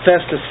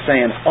Festus is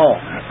saying, oh,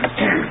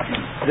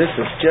 this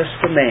is just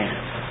the man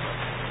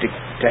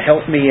to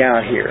help me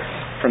out here,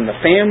 from the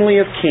family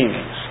of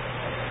kings.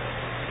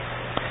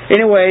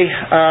 Anyway,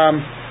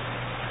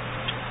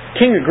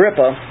 King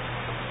Agrippa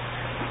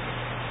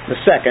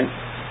II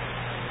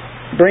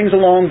brings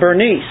along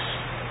Bernice.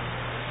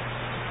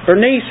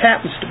 Bernice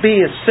happens to be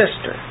his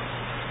sister.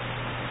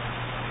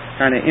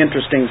 Kind of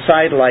interesting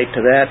sidelight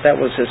to that. That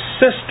was his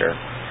sister.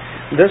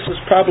 This is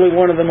probably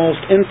one of the most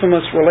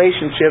infamous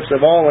relationships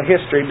of all of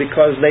history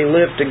because they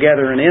lived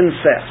together in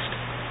incest.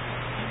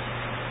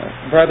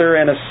 A brother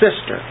and a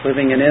sister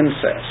living in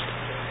incest.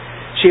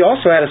 She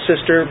also had a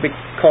sister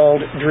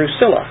called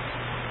Drusilla.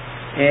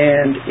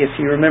 And if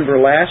you remember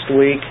last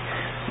week,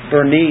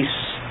 Bernice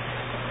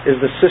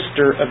is the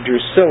sister of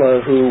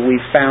Drusilla, who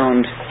we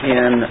found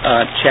in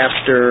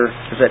chapter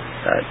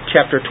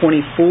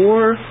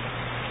 24?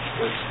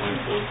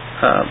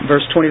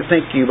 Verse 20.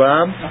 Thank you,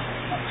 Bob.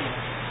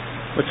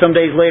 But some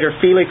days later,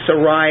 Felix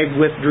arrived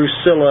with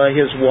Drusilla,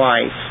 his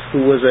wife,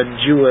 who was a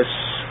Jewess.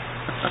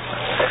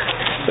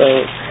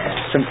 So,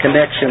 some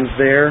connections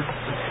there.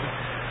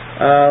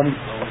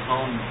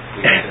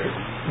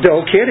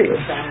 No kidding.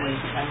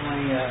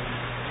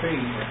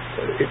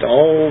 It's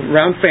all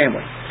around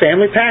family.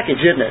 Family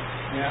package, isn't it?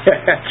 Yeah.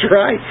 That's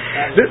right.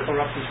 As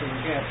corrupt as you can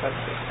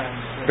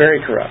get. Very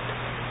corrupt.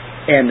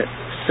 And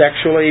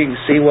sexually, you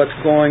see what's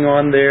going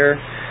on there.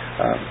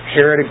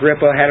 Herod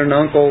Agrippa had an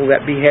uncle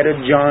that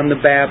beheaded John the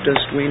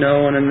Baptist, we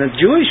know, and in the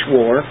Jewish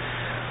War,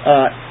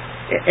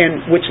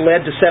 and which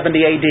led to 70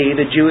 AD,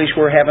 the Jewish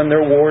were having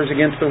their wars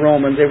against the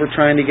Romans. They were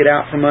trying to get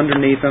out from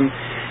underneath them.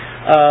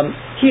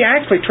 He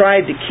actually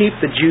tried to keep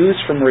the Jews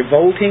from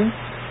revolting.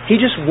 He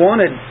just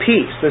wanted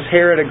peace, this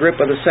Herod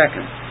Agrippa II.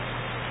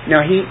 Now,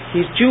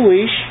 he's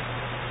Jewish,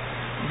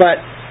 but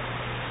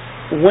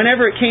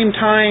whenever it came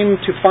time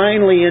to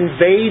finally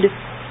invade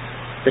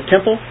the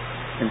temple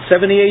in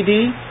 70 AD,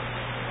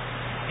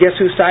 guess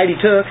whose side he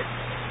took?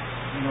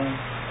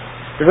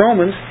 The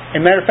Romans. As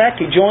a matter of fact,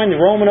 he joined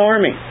the Roman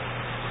army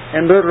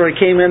and literally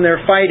came in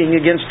there fighting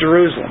against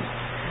Jerusalem.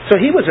 So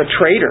he was a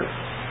traitor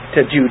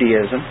to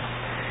Judaism.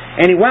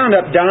 And he wound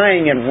up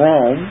dying in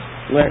Rome,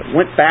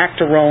 went back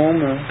to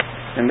Rome,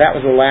 and that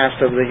was the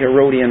last of the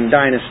Herodian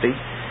dynasty.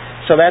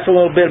 So that's a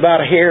little bit about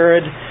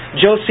Herod.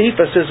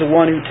 Josephus is the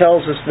one who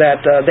tells us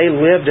that they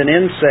lived in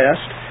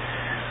incest.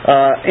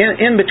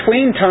 In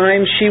between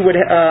times, she would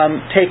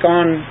take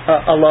on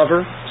a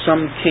lover,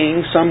 some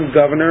king, some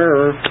governor,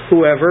 or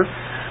whoever.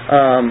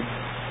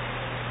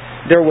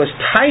 There was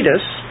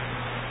Titus,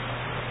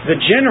 the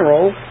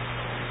general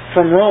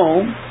from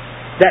Rome,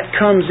 that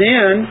comes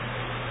in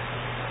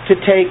to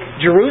take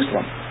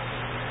Jerusalem.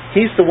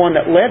 He's the one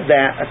that led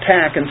that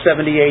attack in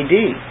 70 AD.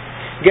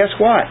 Guess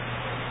what?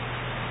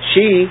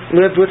 She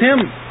lived with him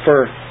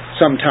for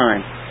some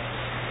time.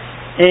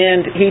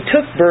 And he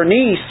took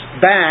Bernice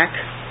back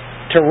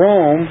to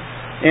Rome,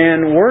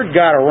 and word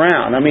got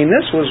around. I mean,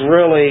 this was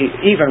really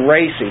even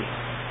racy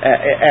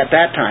at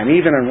that time,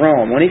 even in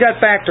Rome. When he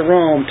got back to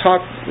Rome,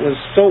 talk was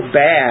so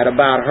bad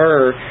about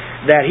her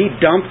that he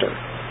dumped her.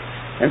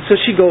 And so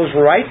she goes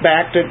right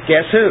back to,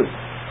 guess who?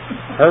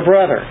 Her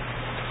brother.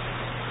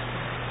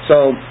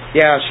 So,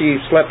 yeah,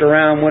 she slept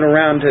around, went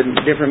around to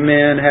different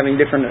men, having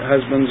different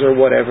husbands or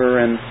whatever,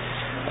 and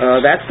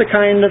that's the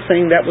kind of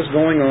thing that was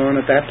going on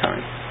at that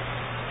time.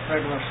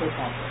 Regular soap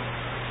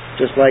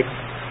opera. Just like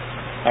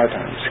our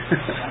times.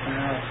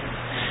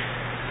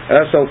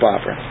 A soap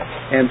opera.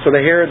 And so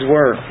the Herods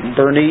were.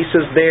 Bernice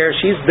is there.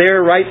 She's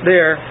there, right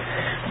there.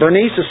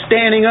 Bernice is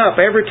standing up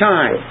every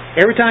time.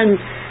 Every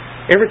time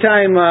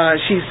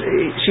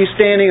she's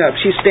standing up.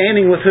 She's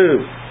standing with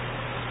who?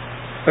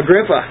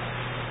 Agrippa.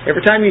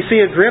 Every time you see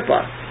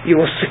Agrippa, you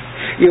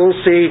will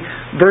see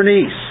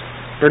Bernice.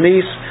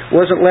 Bernice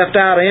wasn't left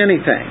out of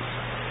anything.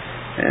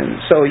 And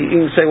so you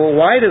can say, well,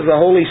 why does the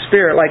Holy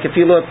Spirit, like if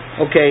you look,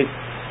 okay,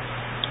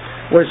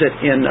 what is it,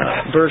 in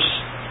verse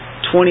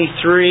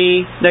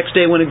 23, next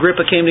day when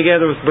Agrippa came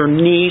together with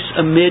Bernice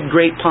amid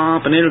great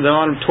pomp and entered the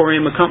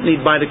auditorium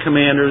accompanied by the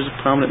commanders,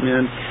 prominent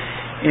men.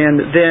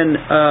 And then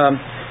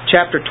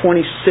chapter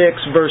 26,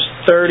 verse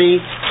 30,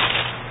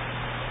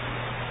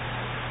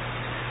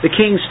 the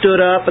king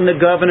stood up, and the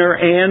governor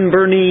and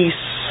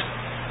Bernice,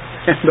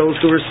 and those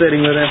who were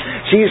sitting with him.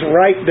 She's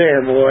right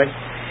there, boy.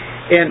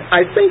 And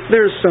I think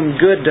there's some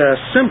good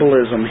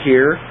symbolism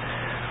here.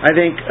 I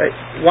think,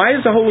 why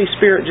does the Holy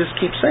Spirit just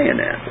keep saying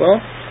that? Well,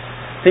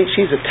 I think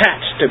she's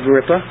attached to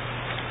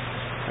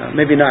Agrippa.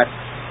 Maybe not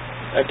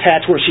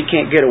attached where she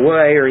can't get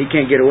away or he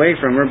can't get away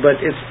from her, but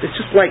it's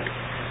just like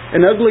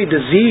an ugly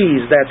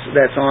disease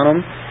that's on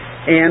him.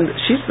 And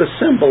she's the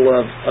symbol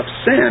of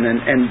sin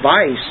and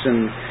vice,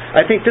 and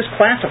I think this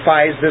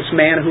classifies this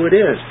man who it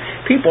is.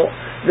 People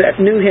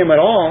that knew him at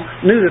all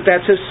knew that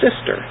that's his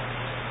sister.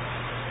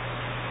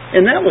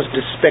 And that was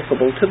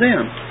despicable to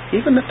them,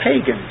 even the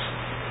pagans.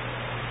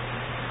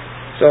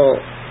 So,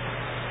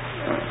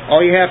 all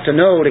you have to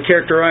know to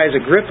characterize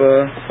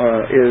Agrippa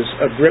is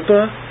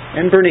Agrippa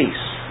and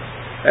Bernice.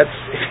 That's,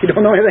 if you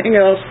don't know anything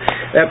else,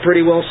 that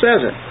pretty well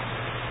says it.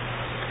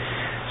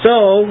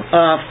 So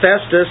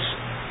Festus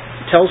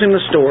tells him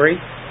the story,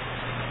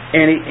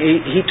 and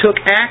he took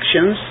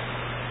actions,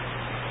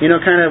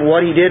 kind of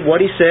what he did,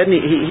 what he said, and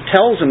he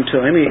tells them to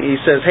him. He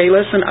says, hey,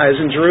 listen, I was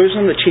in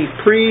Jerusalem, the chief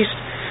priest,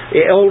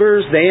 the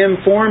elders, they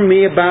informed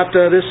me about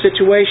this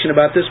situation,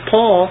 about this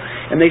Paul,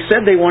 and they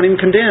said they want him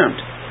condemned.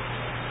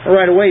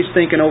 Right away he's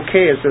thinking,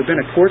 okay, has there been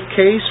a court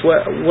case?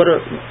 What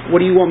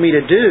do you want me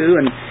to do?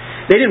 And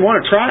they didn't want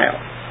a trial.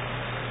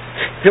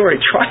 They already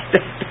tried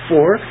that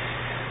before.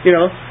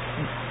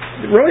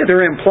 Really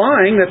they're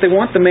implying that they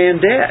want the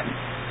man dead.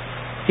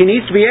 He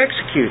needs to be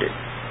executed.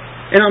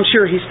 And I'm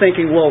sure he's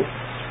thinking, well,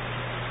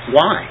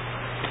 why?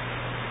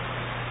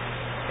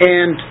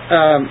 And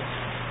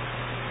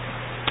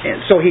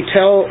so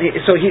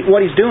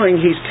what he's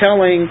doing, he's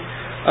telling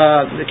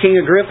the King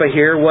Agrippa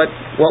here what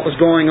was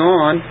going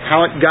on,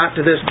 how it got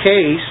to this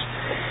case,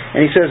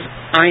 and he says,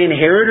 I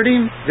inherited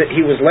him, that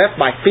he was left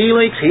by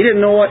Felix, he didn't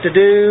know what to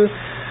do,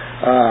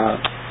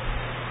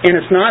 and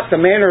it's not the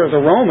manner of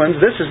the Romans.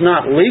 This is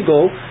not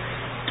legal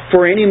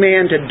for any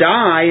man to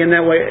die in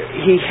that way.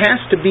 He has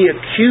to be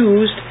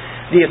accused.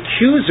 The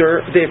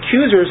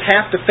accusers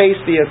have to face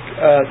the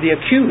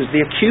accused.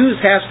 The accused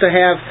has to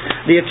have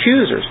the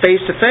accusers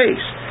face to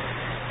face.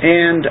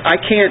 And I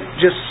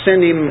can't just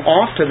send him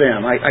off to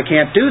them. I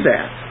can't do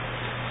that.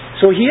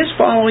 So he is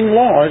following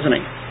law, isn't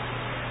he?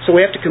 So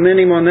we have to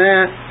commend him on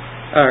that.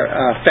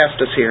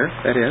 Festus here,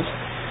 that is.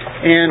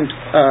 And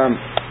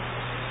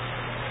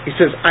he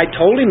says, I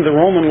told him the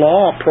Roman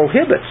law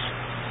prohibits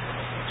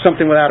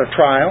something without a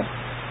trial.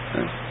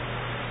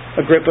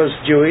 Agrippa's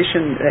Jewish,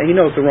 and he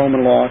knows the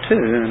Roman law too,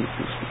 and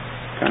it's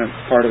kind of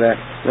part of that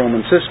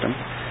Roman system.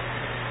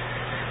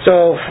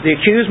 So the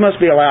accused must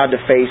be allowed to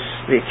face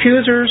the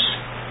accusers.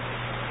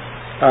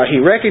 He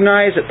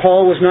recognized that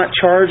Paul was not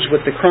charged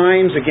with the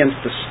crimes against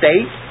the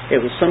state. It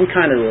was some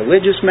kind of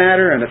religious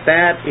matter, and at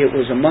that it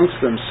was amongst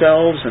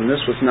themselves, and this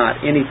was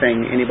not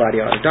anything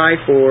anybody ought to die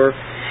for.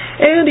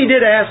 And he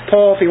did ask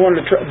Paul if he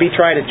wanted to be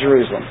tried at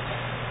Jerusalem,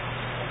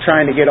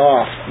 trying to get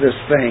off this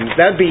thing.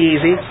 That'd be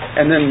easy,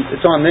 and then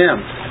it's on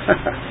them.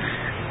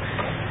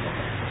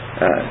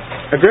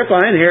 Agrippa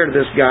inherited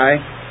this guy.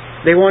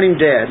 They want him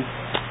dead.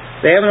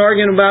 They have an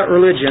argument about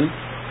religion.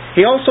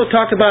 He also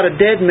talked about a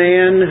dead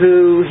man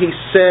who he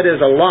said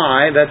is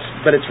alive.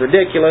 But it's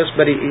ridiculous.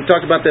 But he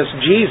talked about this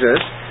Jesus.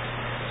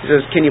 He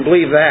says, can you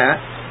believe that?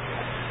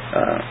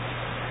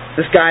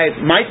 This guy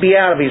might be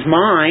out of his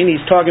mind.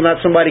 He's talking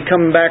about somebody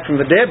coming back from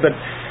the dead, but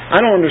I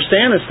don't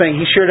understand this thing.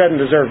 He sure doesn't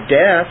deserve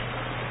death.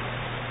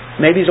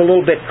 Maybe he's a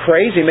little bit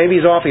crazy. Maybe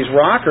he's off his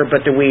rocker,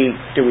 but we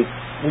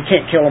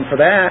can't kill him for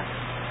that.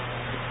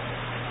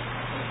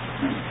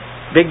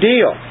 Big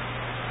deal.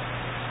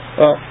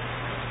 Well,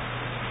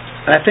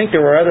 I think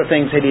there were other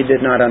things that he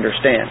did not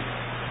understand.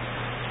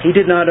 He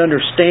did not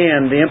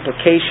understand the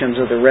implications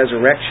of the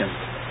resurrection,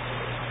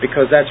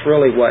 because that's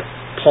really what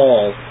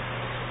Paul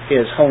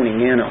is honing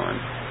in on.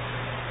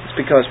 It's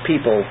because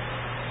people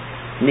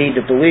need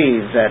to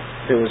believe that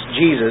there was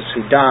Jesus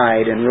who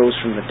died and rose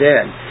from the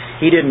dead.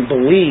 He didn't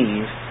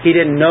believe, he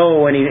didn't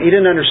know, and he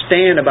didn't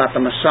understand about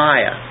the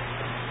Messiah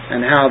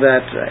and how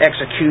that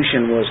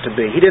execution was to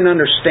be. He didn't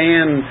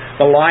understand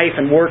the life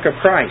and work of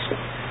Christ.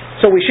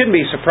 So we shouldn't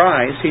be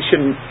surprised.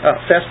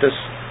 Festus,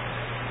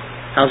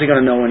 how's he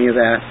going to know any of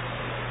that?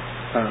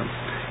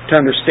 To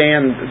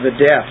understand the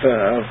depth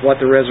of what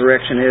the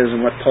resurrection is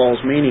and what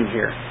Paul's meaning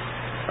here.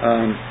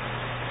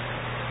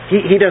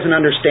 He doesn't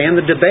understand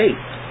the debate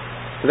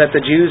that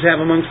the Jews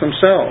have amongst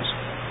themselves.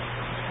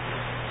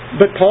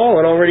 But Paul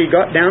had already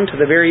got down to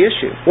the very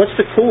issue. What's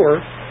the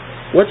core?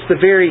 What's the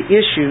very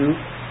issue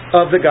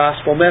of the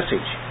gospel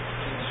message?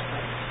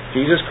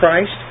 Jesus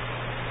Christ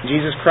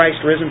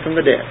risen from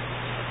the dead.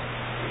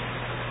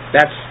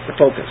 That's the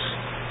focus.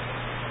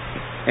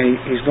 And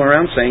he's going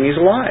around saying he's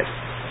alive.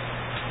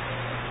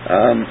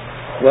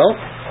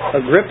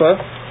 Agrippa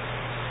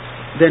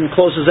then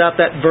closes out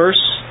that verse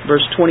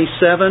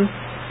 27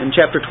 in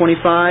chapter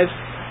 25.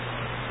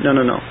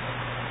 No.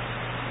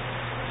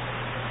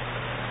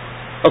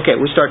 Okay,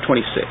 we start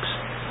 26.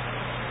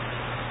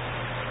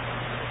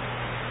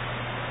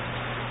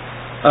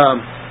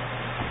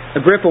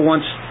 Agrippa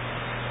wants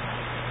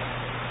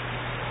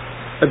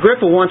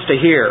to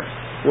hear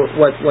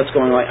what's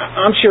going on.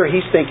 I'm sure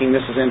he's thinking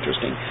this is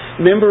interesting.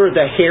 Remember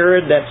the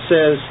Herod that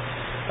says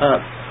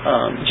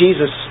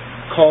Jesus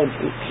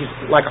he's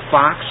like a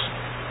fox?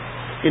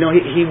 He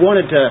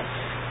wanted to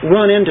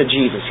run into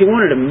Jesus. He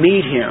wanted to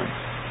meet him,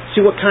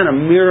 see what kind of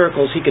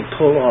miracles he could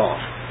pull off.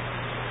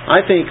 I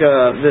think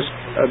this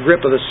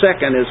Agrippa II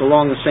is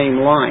along the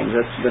same lines.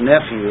 That's the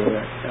nephew of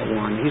that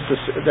one. He's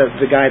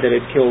the guy that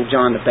had killed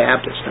John the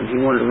Baptist, and he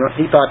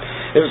thought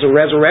it was a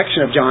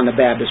resurrection of John the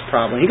Baptist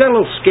probably. He got a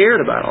little scared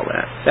about all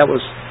that. That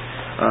was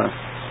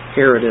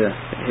Herod,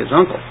 his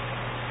uncle.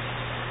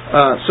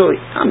 So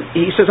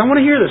he says, I want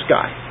to hear this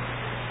guy.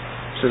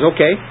 He says,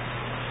 okay,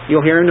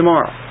 you'll hear him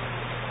tomorrow.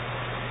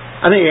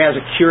 I think he has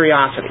a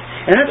curiosity.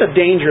 And that's a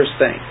dangerous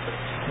thing.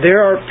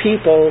 There are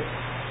people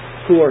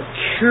who are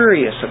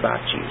curious about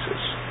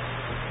Jesus.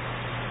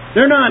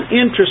 They're not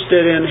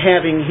interested in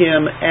having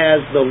Him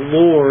as the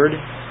Lord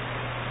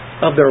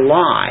of their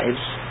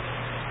lives,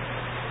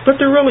 but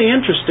they're really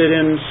interested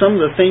in some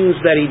of the things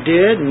that He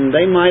did, and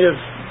they might have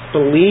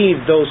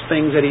believed those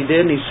things that He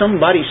did, and He's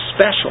somebody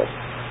special.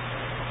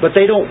 But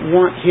they don't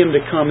want Him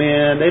to come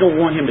in, they don't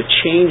want Him to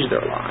change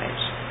their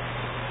lives.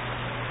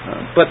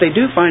 But they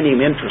do find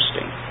Him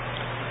interesting.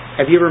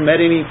 Have you ever met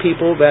any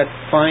people that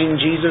find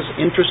Jesus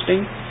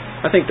interesting?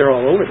 I think they're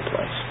all over the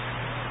place.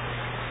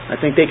 I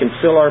think they can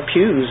fill our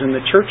pews in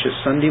the churches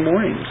Sunday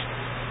mornings,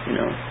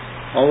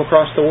 all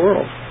across the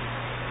world.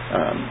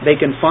 They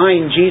can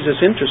find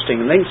Jesus interesting,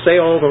 and they can say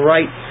all the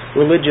right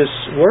religious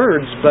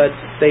words, but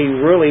they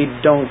really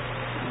don't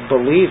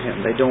believe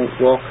Him. They don't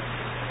walk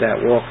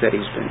that walk that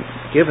He's been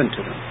given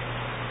to them.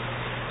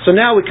 So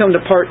now we come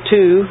to part 2,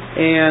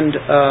 and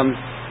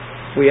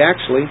we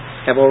actually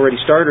have already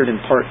started in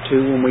part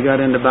 2 when we got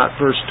into about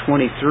verse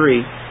 23.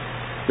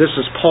 This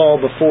is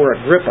Paul before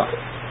Agrippa.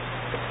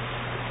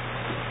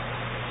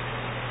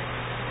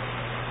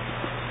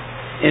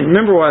 And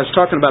remember what I was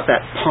talking about, that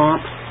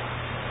pomp?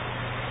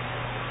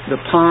 The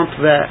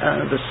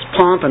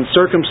pomp and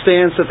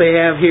circumstance that they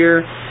have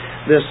here.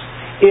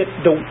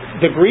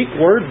 The Greek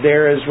word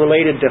there is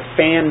related to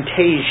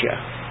Fantasia.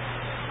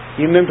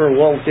 You remember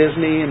Walt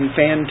Disney and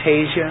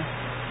Fantasia?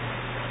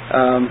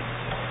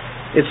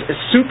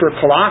 It's super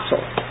colossal.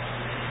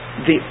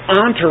 The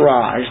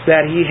entourage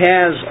that he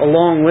has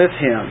along with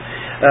him,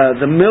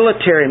 the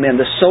military men,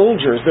 the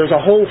soldiers, there's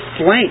a whole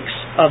flanks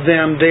of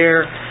them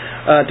there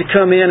to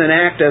come in and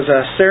act as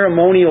a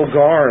ceremonial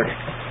guard.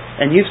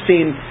 And you've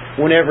seen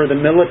whenever the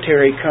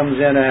military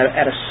comes in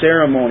at a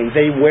ceremony,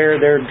 they wear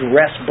their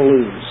dress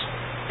blues,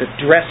 the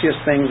dressiest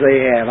things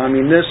they have. I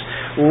mean, this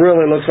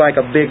really looks like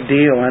a big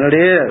deal, and it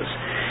is.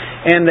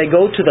 And they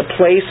go to the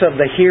place of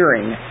the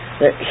hearing.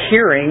 The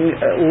hearing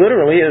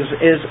literally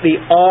is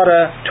the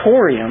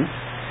auditorium,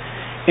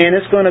 and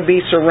it's going to be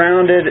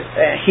surrounded,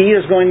 he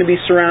is going to be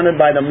surrounded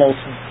by the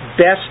most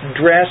best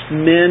dressed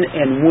men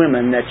and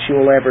women that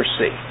you'll ever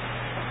see.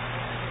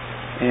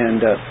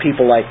 And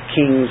people like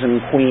kings and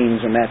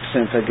queens in that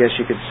sense, I guess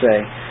you could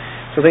say.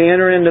 So they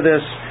enter into this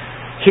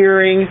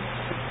hearing,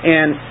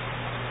 and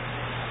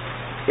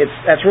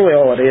that's really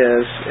all it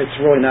is. It's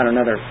really not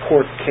another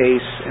court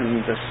case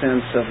in the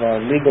sense of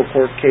a legal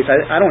court case.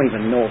 I don't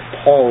even know if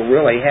Paul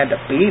really had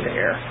to be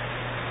there,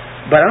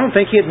 but I don't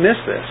think he'd miss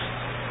this.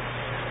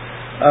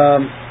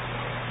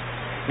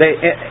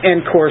 And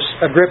of course,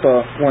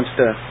 Agrippa wants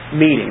to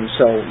meet him,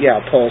 so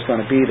yeah, Paul's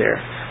going to be there.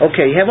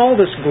 Okay, you have all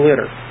this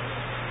glitter,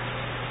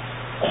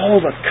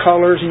 all the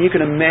colors, and you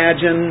can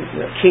imagine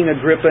King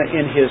Agrippa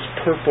in his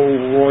purple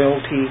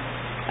royalty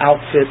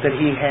outfit that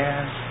he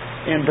has,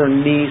 and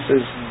Bernice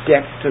is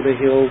decked to the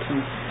hilt, and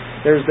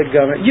there's the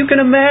governor. You can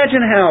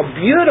imagine how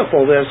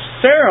beautiful this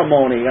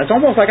ceremony, it's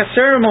almost like a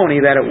ceremony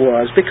that it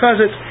was,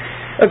 because it's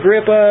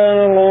Agrippa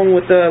along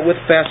with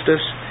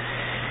Festus.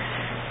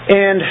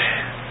 And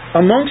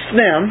amongst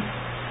them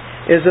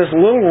is this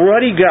little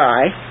ruddy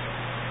guy,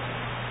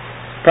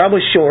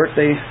 probably short,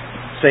 they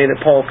say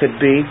that Paul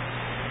could be.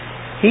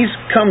 He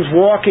comes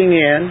walking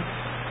in,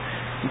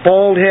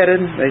 bald-headed,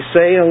 they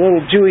say, a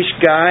little Jewish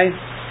guy,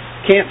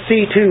 can't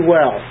see too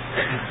well.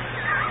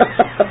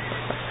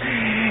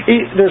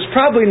 There's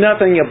probably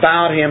nothing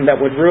about him that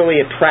would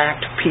really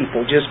attract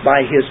people just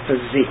by his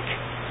physique.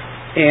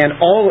 And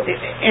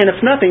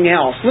if nothing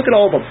else, look at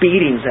all the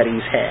beatings that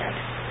he's had.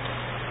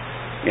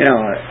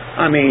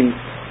 I mean,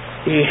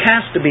 he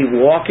has to be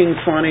walking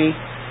funny.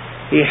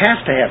 He has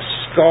to have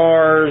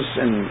scars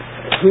and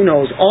who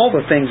knows all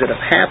the things that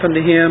have happened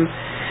to him.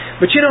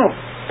 But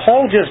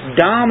Paul just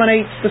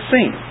dominates the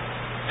scene.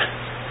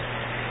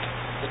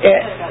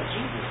 About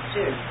Jesus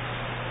too.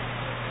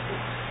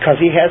 Because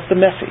he has the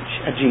message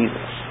of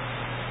Jesus.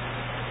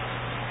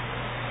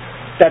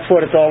 That's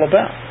what it's all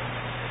about.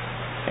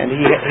 And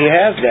he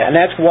has that. And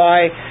that's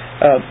why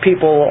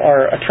people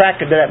are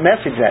attracted to that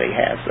message that he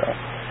has, though.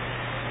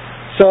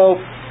 So,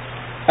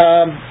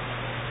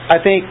 I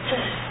think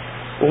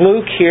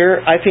Luke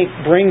here,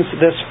 brings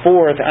this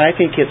forth, and I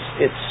think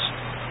it's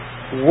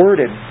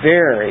worded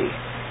very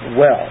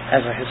well.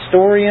 As a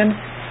historian,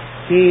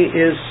 he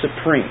is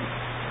supreme.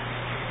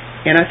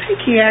 And I think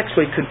he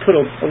actually could put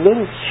a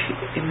little,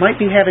 it might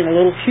be having a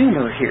little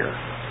humor here.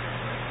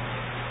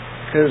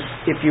 Because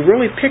if you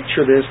really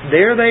picture this,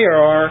 there they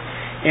are,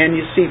 and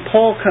you see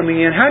Paul coming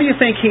in. How do you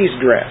think he's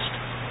dressed?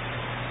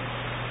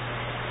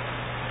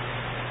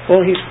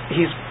 Well,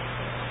 he's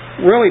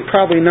really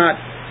probably not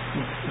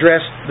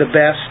dressed the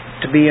best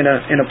to be in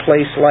a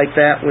place like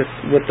that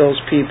with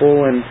those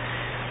people, and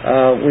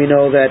we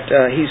know that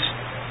he's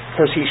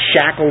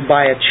shackled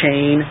by a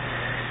chain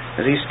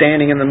as he's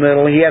standing in the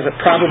middle. He has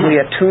probably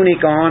a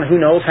tunic on. Who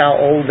knows how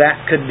old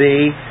that could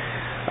be?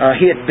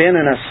 He had been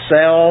in a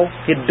cell.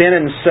 He'd been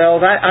in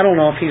cells. I don't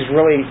know if he's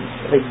really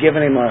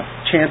given him a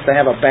chance to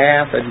have a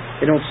bath.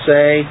 They don't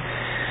say.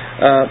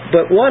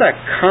 But what a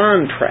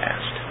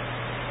contrast.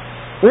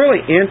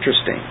 Really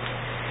interesting.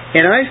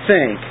 And I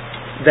think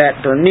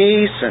that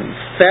Bernice and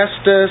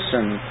Festus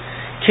and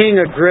King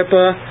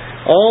Agrippa,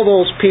 all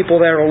those people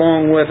that are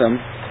along with him,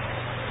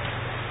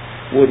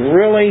 would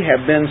really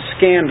have been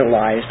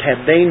scandalized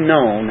had they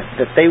known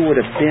that they would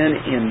have been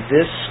in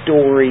this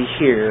story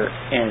here,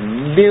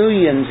 and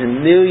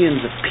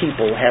millions of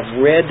people have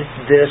read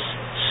this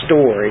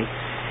story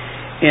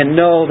and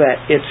know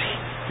that it's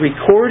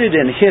recorded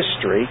in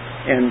history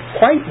and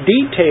quite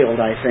detailed,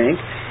 I think,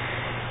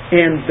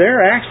 and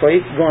they're actually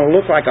going to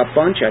look like a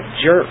bunch of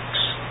jerks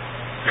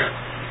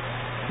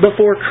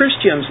before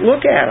Christians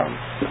look at them.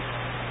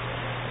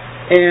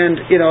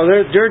 And,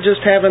 they're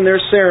just having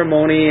their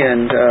ceremony,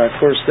 and, of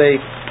course, they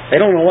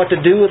don't know what to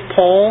do with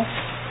Paul.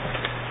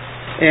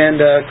 And,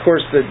 of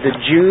course, the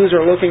Jews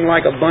are looking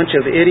like a bunch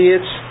of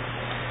idiots.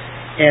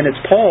 And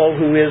it's Paul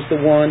who is the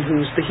one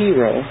who's the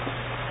hero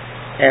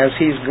as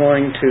he's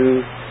going to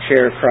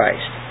share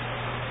Christ.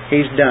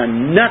 He's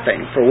done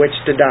nothing for which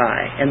to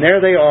die. And there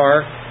they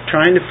are,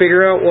 trying to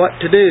figure out what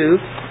to do.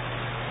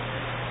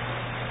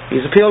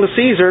 He's appealed to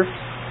Caesar.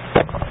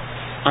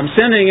 I'm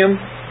sending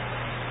him.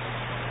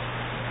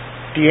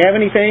 Do you have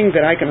anything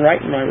that I can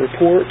write in my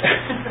report?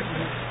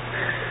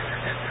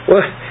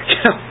 Well,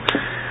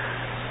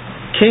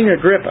 King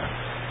Agrippa,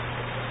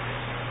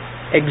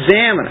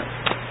 examine him.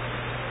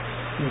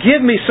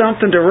 Give me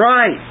something to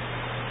write.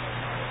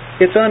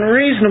 It's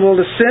unreasonable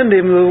to send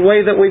him the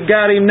way that we've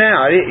got him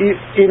now.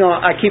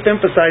 I keep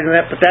emphasizing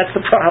that, but that's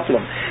the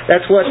problem.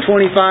 That's what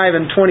 25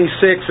 and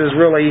 26 is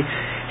really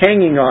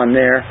hanging on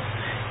there.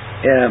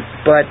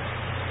 But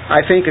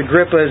I think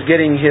Agrippa is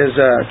getting his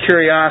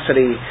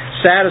curiosity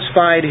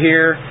satisfied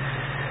here.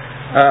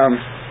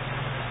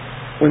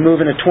 We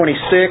move into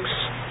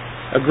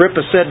 26.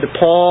 Agrippa said to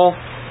Paul,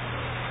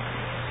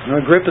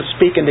 and Agrippa's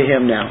speaking to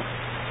him now,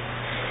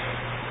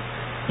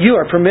 "You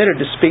are permitted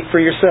to speak for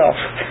yourself."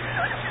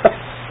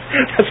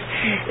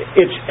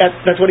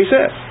 That's what he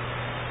says.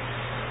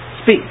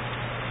 Speak.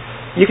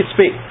 You can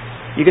speak.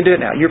 You can do it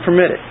now. You're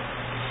permitted.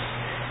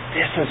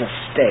 This is a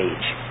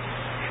stage.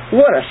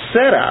 What a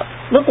setup.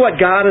 Look what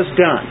God has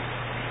done.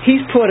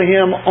 He's put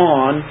him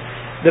on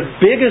the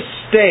biggest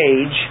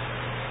stage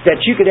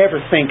that you could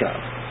ever think of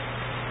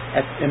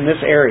in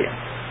this area.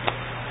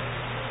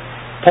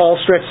 Paul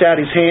stretched out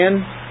his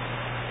hand,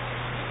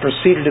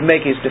 proceeded to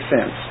make his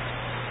defense.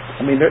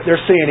 I mean,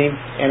 they're seeing him,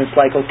 and it's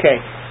like, okay,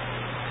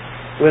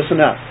 listen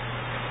up.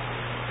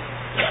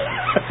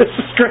 This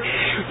is great.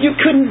 You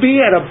couldn't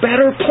be at a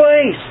better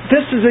place.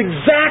 This is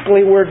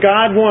exactly where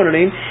God wanted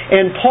him,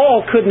 and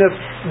Paul couldn't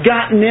have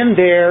gotten in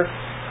there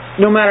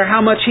no matter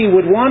how much he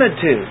would wanted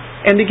to,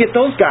 and to get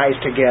those guys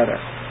together.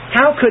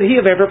 How could he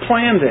have ever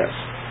planned this?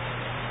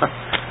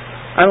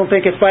 I don't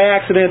think it's by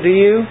accident, do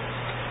you?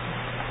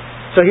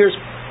 So here's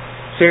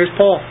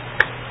Paul.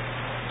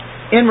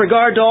 In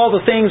regard to all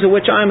the things of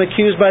which I am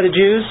accused by the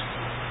Jews,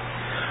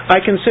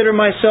 I consider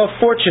myself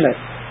fortunate,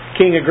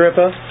 King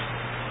Agrippa.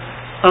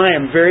 I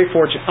am very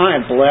fortunate. I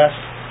am blessed.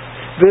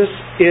 This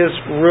is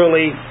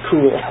really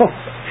cool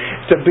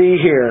to be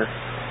here.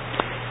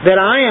 That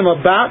I am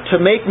about to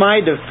make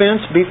my defense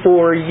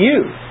before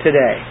you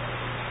today.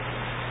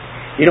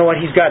 You know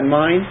what he's got in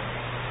mind?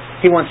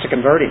 He wants to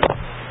convert him.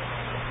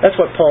 That's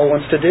what Paul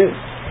wants to do.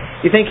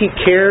 You think he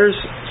cares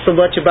so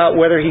much about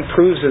whether he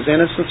proves his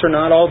innocence or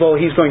not, although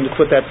he's going to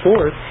put that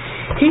forth?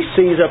 He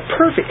sees a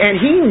perfect,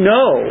 and he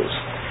knows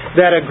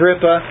that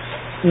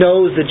Agrippa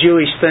knows the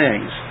Jewish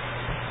things.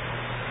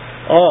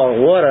 Oh,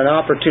 what an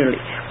opportunity.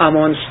 I'm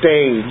on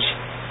stage,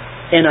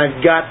 and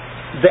I've got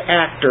the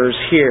actors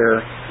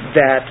here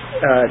that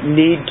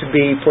need to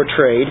be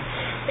portrayed.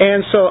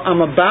 And so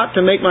I'm about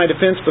to make my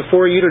defense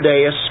before you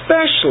today,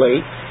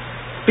 especially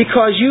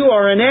because you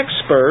are an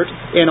expert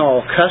in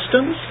all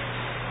customs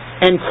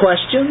and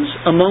questions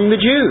among the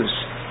Jews.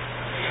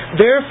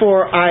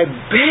 Therefore, I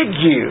beg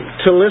you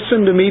to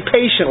listen to me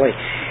patiently.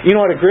 You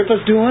know what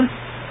Agrippa's doing?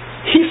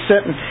 He's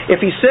sitting. If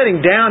he's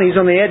sitting down, he's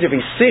on the edge of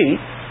his seat.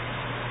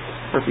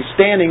 Or if he's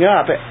standing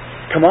up,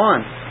 come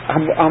on,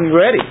 I'm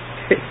ready.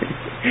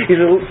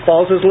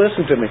 Paul says,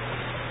 listen to me.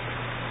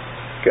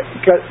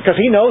 Because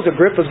he knows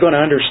Agrippa's going to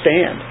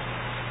understand.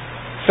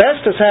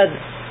 Festus had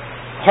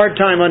a hard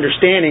time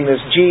understanding this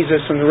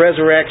Jesus and the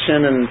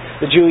resurrection and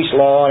the Jewish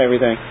law and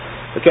everything.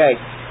 Okay.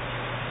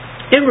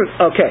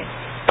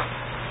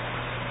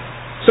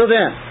 So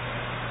then,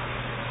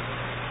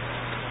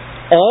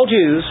 all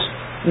Jews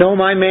know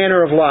my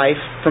manner of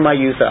life from my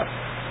youth up.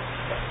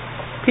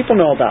 People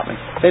know about me.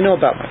 They know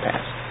about my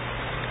past.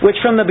 Which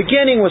from the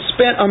beginning was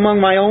spent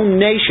among my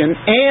own nation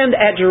and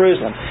at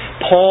Jerusalem.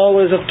 Paul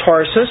is of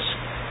Tarsus.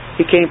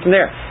 He came from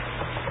there.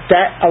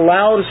 That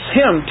allows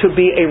him to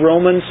be a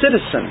Roman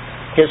citizen.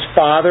 His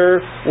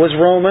father was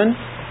Roman.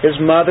 His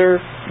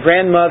mother,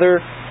 grandmother,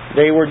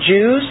 they were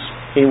Jews.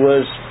 He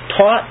was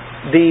taught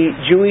the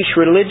Jewish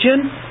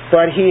religion,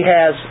 but he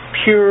has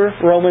pure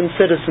Roman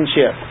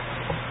citizenship.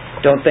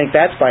 Don't think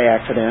that's by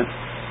accident,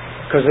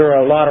 because there are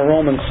a lot of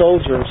Roman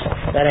soldiers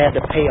that had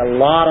to pay a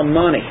lot of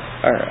money,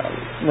 or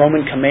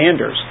Roman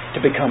commanders,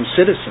 to become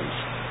citizens,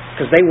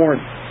 because they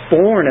weren't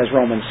born as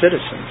Roman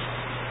citizens.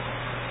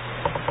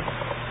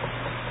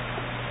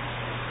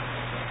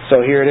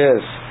 So here it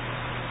is.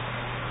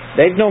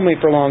 They've known me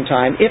for a long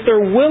time. If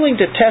they're willing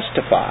to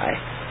testify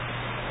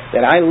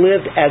that I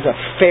lived as a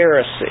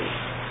Pharisee,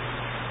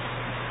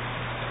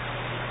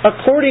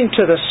 according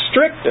to the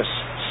strictest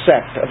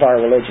sect of our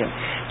religion,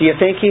 do you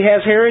think he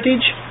has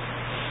heritage?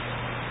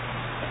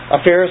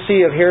 A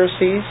Pharisee of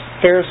heresies?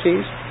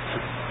 Pharisees?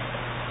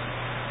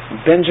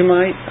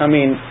 Benjamite? I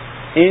mean,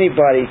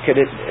 anybody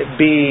could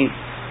be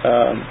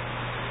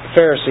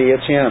Pharisee.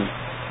 It's him.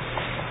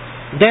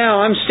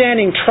 Now I'm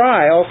standing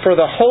trial for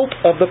the hope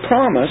of the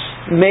promise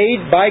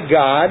made by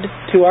God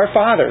to our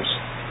fathers.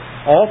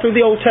 All through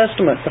the Old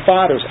Testament, the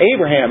fathers,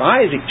 Abraham,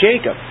 Isaac,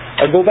 Jacob.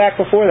 Or go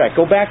back before that.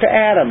 Go back to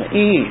Adam,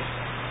 Eve.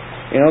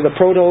 The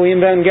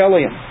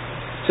proto-evangelium.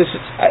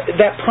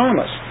 That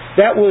promise.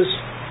 That was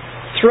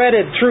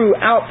threaded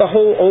throughout the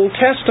whole Old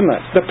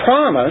Testament. The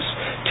promise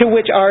to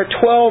which our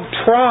 12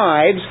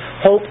 tribes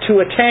hope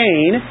to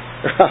attain,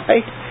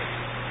 right?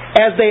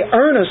 As they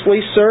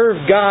earnestly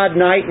serve God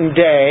night and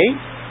day.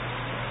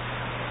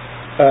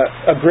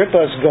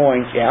 Agrippa's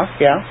going, yeah.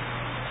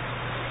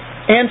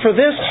 And for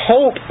this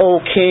hope, O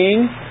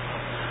King,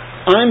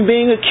 I'm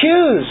being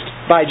accused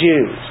by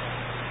Jews.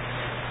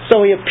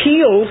 So he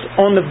appeals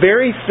on the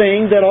very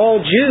thing that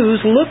all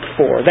Jews looked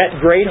for, that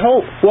great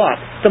hope. What?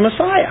 The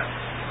Messiah.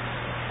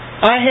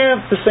 I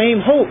have the same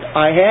hope.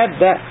 I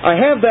have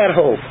that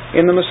hope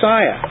in the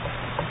Messiah.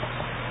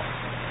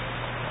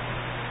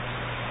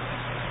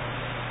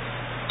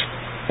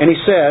 And he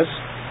says,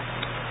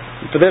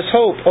 for this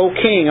hope, O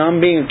King,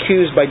 I'm being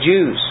accused by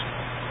Jews.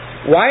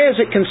 Why is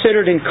it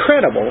considered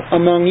incredible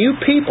among you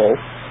people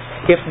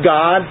if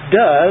God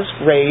does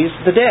raise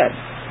the dead?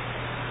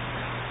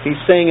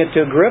 He's saying it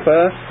to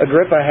Agrippa.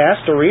 Agrippa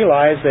has to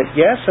realize that,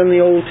 yes, in the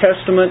Old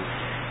Testament,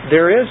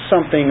 there is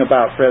something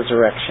about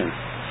resurrection.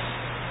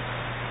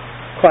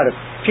 Quite a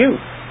few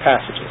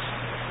passages.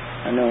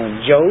 I know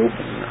in Job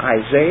and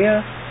Isaiah,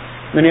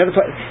 many other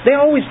places. They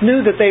always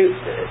knew that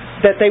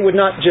they would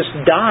not just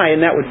die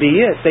and that would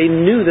be it. They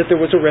knew that there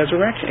was a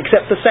resurrection.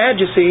 Except the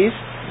Sadducees,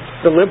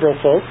 the liberal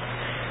folk.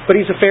 But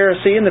he's a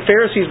Pharisee, and the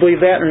Pharisees believe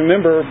that. And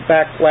remember,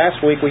 back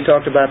last week we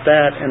talked about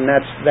that, and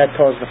that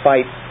caused the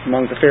fight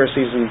among the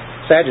Pharisees and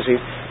Sadducees.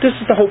 This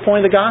is the whole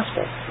point of the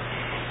gospel.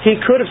 He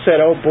could have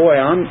said, "Oh boy,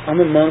 I'm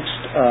amongst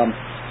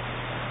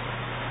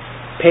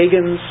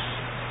pagans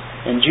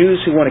and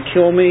Jews who want to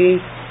kill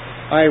me.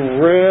 I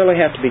really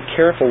have to be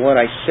careful what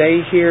I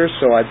say here,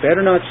 so I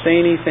better not say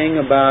anything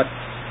about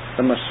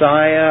the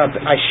Messiah.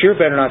 I sure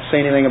better not say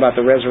anything about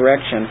the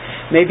resurrection.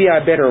 Maybe I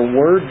better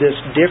word this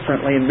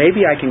differently, and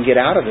maybe I can get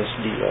out of this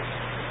deal.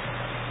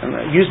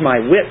 Use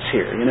my wits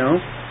here, No,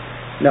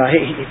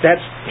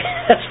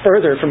 that's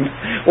further from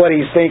what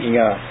he's thinking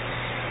of.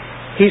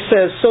 He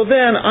says, so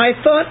then I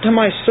thought to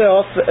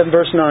myself, in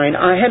verse 9,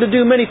 I had to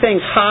do many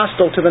things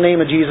hostile to the name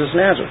of Jesus of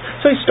Nazareth.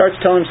 So he starts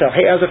telling himself,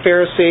 hey, as a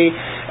Pharisee,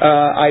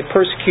 I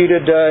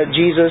persecuted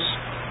Jesus.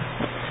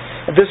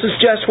 This is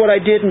just what I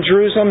did in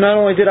Jerusalem. Not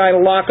only did I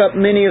lock up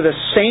many of the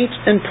saints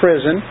in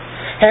prison,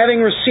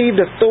 having received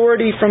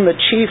authority from the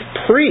chief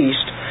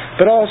priest,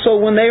 but also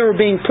when they were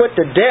being put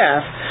to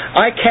death,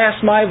 I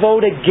cast my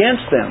vote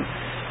against them.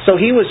 So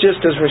he was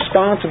just as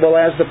responsible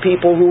as the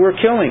people who were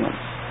killing them.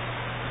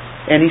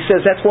 And he says,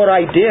 that's what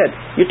I did.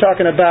 You're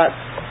talking about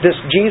this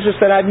Jesus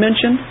that I've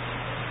mentioned?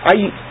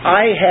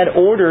 I had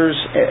orders,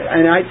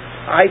 and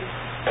I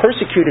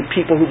persecuted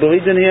people who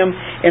believed in Him,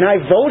 and I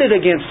voted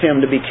against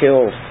Him to be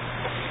killed.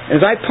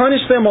 As I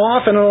punished them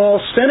off in all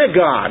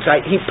synagogues,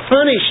 He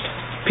punished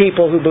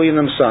people who believed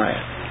in the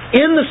Messiah.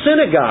 In the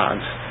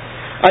synagogues,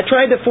 I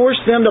tried to force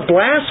them to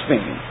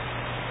blaspheme.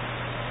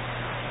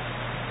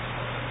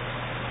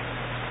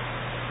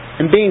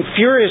 And being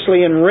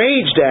furiously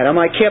enraged at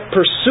them, I kept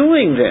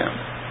pursuing them,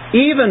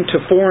 even to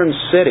foreign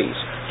cities.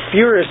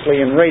 Furiously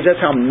enraged.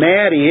 That's how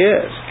mad he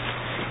is.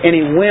 And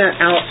he went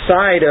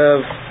outside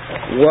of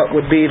what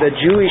would be the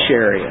Jewish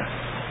area.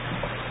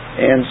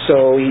 And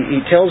so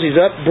he tells his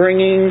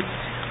upbringing,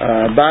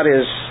 about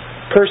his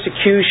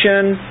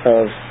persecution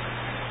of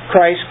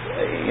Christ.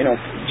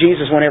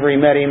 Jesus, whenever he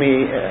met him,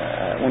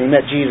 when he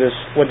met Jesus,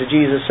 what did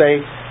Jesus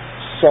say?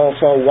 Saul,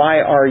 Saul,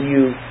 why are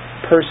you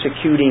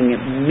persecuting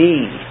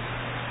me?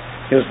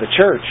 It was the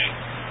church.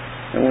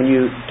 And when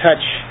you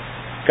touch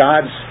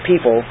God's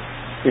people,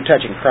 you're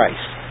touching Christ.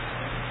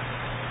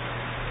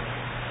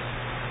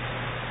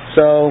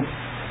 So,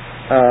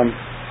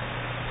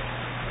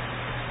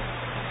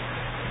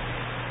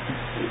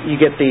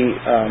 you get the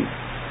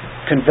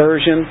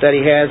conversion that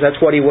he has. That's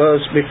what he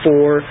was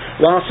before.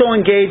 While so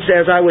engaged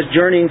as I was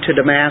journeying to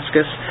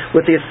Damascus,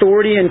 with the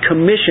authority and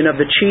commission of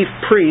the chief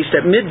priest,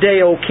 at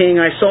midday, O King,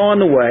 I saw on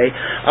the way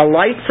a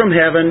light from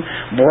heaven,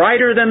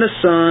 brighter than the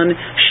sun,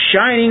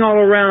 shining all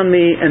around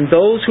me and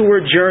those who were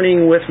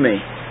journeying with me.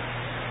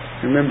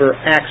 Remember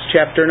Acts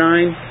chapter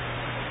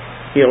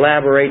 9? He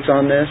elaborates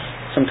on this.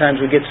 Sometimes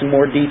we get some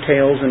more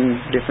details and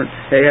different.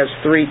 It has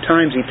 3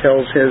 times he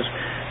tells his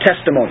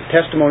testimony.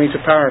 Testimonies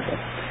are powerful.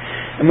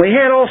 And we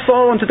had all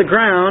fallen to the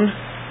ground.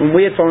 When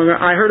we had fallen,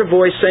 I heard a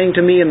voice saying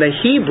to me in the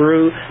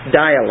Hebrew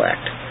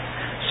dialect,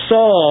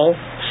 Saul,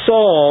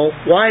 Saul,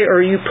 why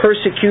are you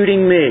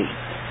persecuting me?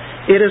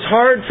 It is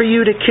hard for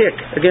you to kick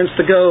against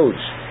the goads.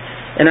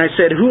 And I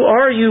said, who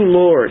are you,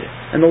 Lord?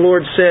 And the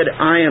Lord said,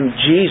 I am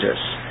Jesus,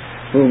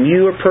 whom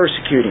you are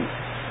persecuting.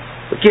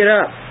 But get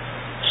up,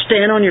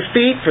 stand on your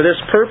feet. For this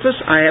purpose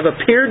I have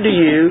appeared to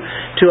you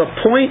to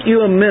appoint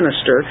you a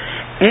minister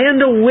and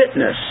a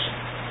witness,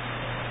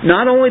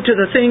 not only to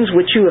the things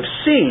which you have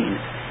seen,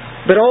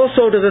 but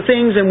also to the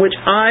things in which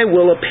I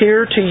will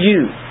appear to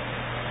you,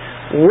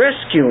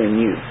 rescuing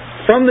you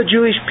from the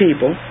Jewish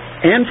people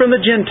and from the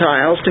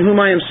Gentiles to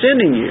whom I am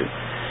sending you,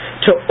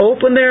 to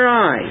open their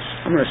eyes.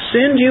 I'm going to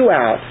send you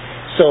out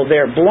so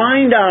their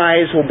blind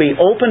eyes will be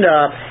opened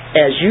up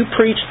as you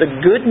preach the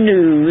good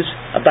news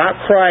about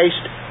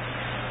Christ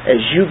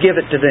as you give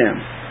it to them,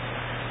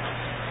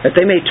 that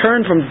they may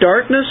turn from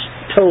darkness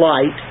to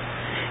light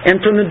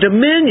and from the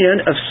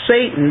dominion of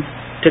Satan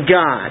to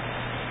God,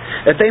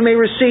 that they may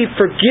receive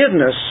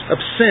forgiveness of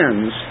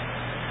sins.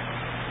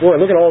 Boy,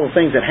 look at all the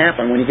things that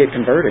happen when you get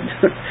converted.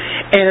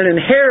 And an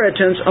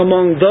inheritance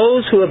among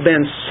those who have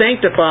been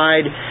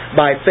sanctified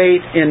by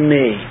faith in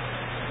me.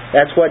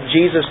 That's what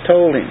Jesus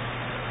told him.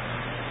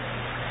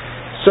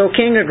 So,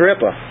 King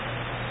Agrippa,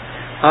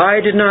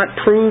 I did not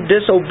prove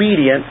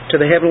disobedient to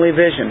the heavenly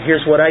vision.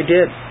 Here's what I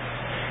did.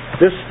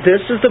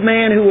 This is the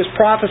man who was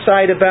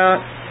prophesied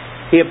about.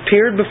 He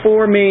appeared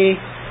before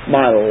me.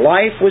 My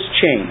life was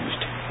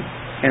changed.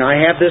 And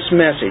I have this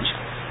message.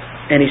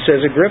 And he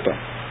says, Agrippa,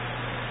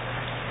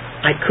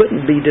 I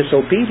couldn't be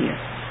disobedient.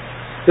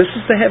 This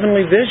is the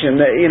heavenly vision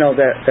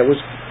that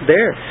was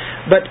there.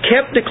 But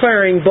kept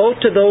declaring both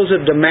to those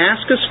of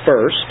Damascus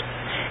first,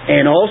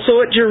 and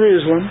also at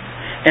Jerusalem,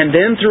 and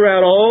then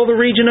throughout all the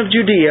region of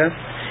Judea,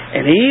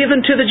 and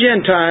even to the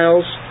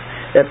Gentiles,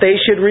 that they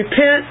should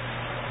repent,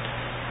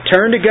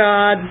 turn to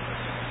God,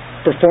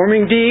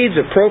 performing deeds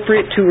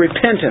appropriate to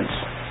repentance.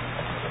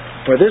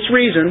 For this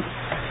reason,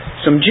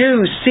 some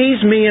Jews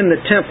seized me in the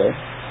temple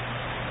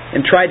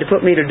and tried to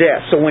put me to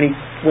death. So when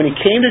he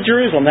came to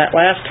Jerusalem that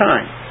last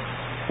time,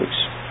 which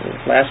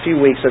last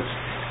few weeks, that's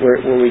where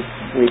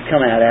we'd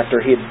come at after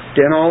he had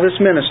done all this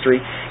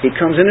ministry, he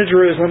comes into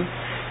Jerusalem,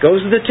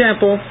 goes to the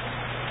temple,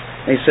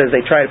 and he says,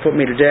 they try to put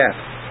me to death.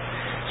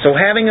 So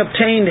having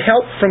obtained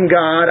help from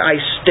God, I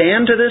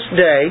stand to this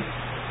day.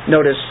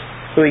 Notice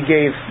who he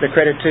gave the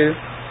credit to?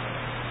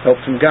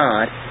 Help from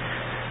God.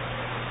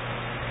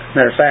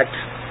 Matter of fact,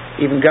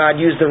 even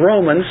God used the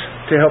Romans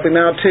to help him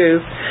out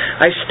too.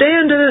 I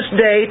stand to this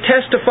day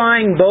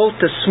testifying both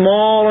to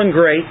small and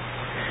great,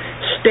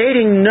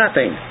 stating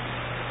nothing.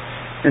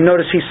 And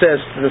notice he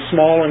says to the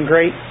small and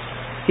great,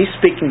 he's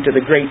speaking to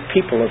the great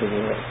people of the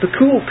world, the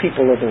cool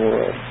people of the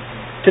world.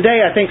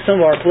 Today I think some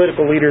of our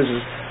political leaders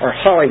are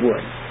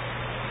Hollywood.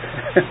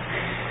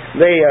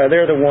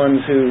 They're the ones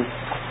who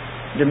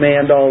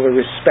demand all the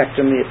respect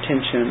and the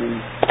attention, and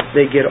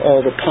they get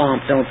all the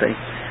pomp, don't they?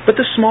 But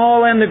the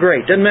small and the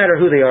great, doesn't matter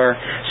who they are,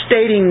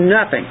 stating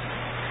nothing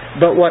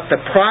but what the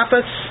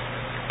prophets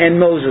and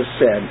Moses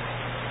said,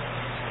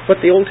 what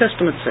the Old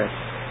Testament said,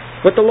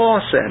 what the law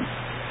said.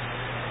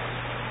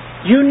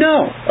 You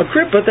know,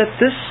 Agrippa, that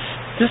this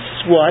is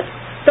what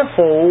the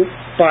whole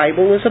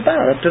Bible is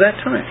about up to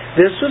that time.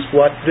 This is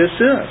what this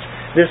is.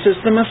 This is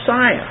the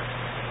Messiah.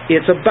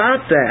 It's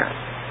about that.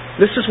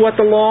 This is what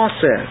the law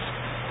says.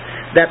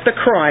 That the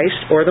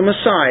Christ, or the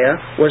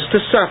Messiah, was to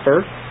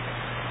suffer,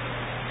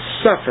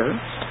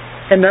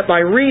 and that by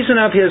reason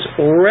of His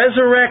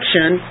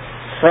resurrection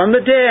from the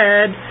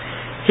dead,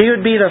 He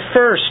would be the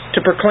first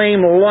to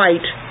proclaim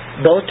light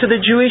both to the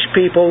Jewish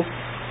people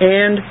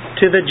and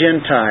to the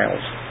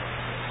Gentiles.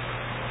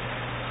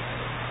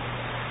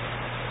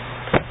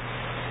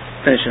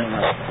 Finishing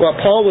up. Well,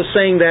 Paul was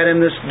saying that in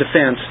this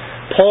defense.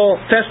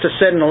 Festus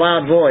said in a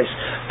loud voice,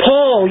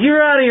 Paul, you're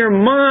out of your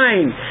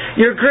mind.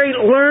 Your great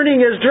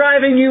learning is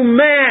driving you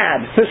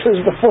mad. This is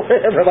before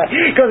everybody,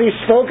 because he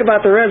spoke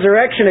about the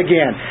resurrection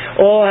again.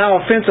 Oh, how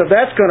offensive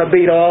that's going to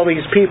be to all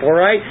these people,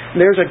 right? And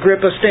there's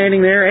Agrippa standing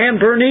there, and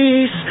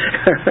Bernice.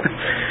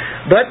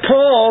 But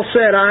Paul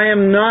said, I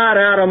am not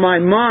out of my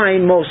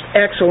mind, most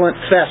excellent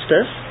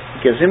Festus.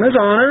 Gives him his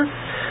honor.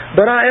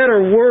 But I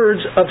utter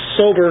words of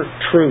sober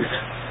truth.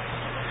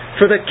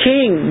 For the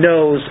king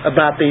knows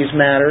about these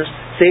matters.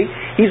 See,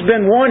 he's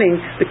been wanting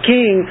the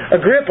king,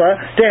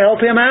 Agrippa, to help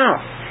him out.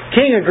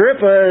 King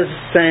Agrippa is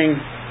saying,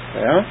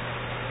 well,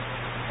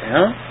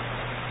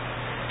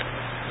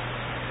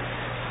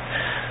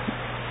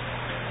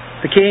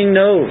 the king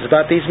knows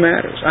about these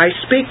matters. I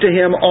speak to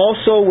him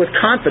also with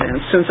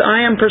confidence, since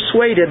I am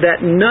persuaded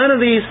that none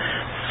of these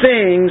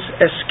things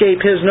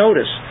escape his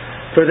notice.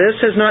 For this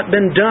has not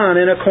been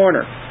done in a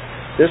corner.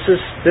 This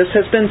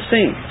has been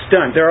seen. It's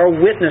done. There are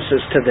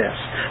witnesses to this.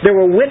 There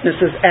were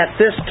witnesses at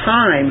this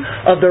time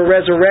of the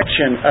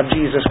resurrection of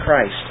Jesus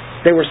Christ.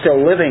 They were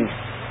still living.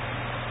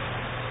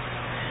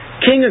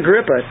 King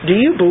Agrippa, do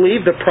you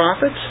believe the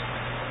prophets?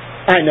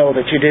 I know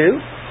that you do.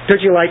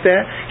 Don't you like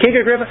that?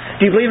 King Agrippa,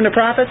 do you believe in the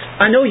prophets?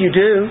 I know you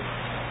do.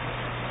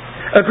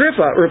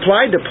 Agrippa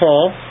replied to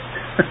Paul,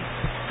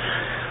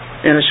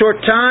 in a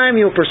short time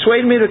you'll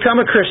persuade me to become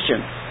a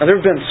Christian. Now, there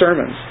have been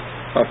sermons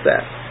of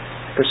that.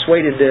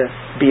 Persuaded to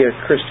be a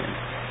Christian.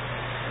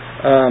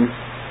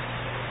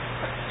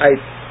 I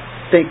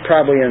think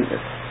probably,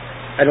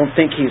 I don't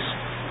think he's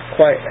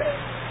quite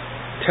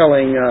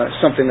telling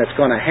something that's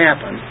going to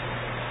happen.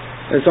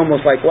 It's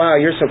almost like, wow,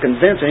 you're so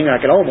convincing, I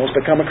could almost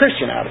become a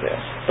Christian out of this.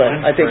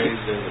 But I think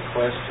phrased as a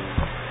question.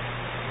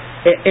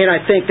 And I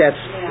think that's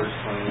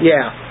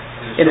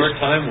In a short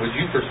time, would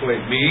you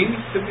persuade me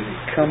to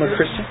become a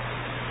Christian?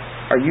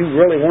 Are you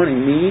really wanting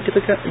me to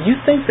become? You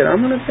think that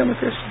I'm going to become a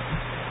Christian?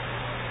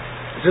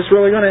 Is this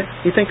really going to?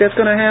 You think that's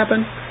going to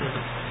happen?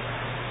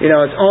 You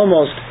know, it's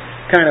almost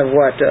kind of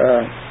what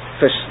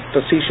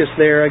facetious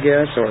there, I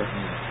guess, or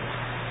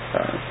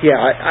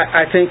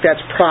I think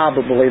that's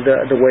probably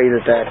the way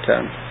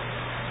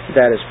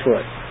that is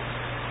put.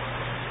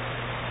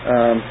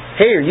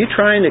 Hey, are you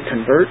trying to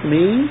convert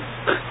me?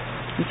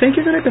 You think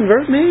you're going to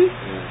convert me?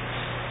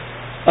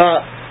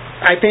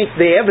 I think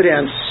the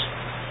evidence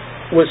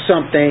was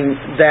something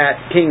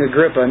that King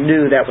Agrippa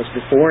knew that was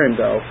before him,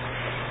 though.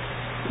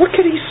 What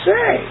could he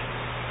say?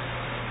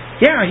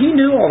 Yeah, he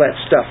knew all that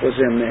stuff was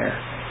in there.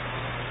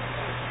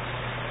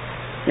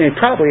 And he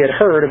probably had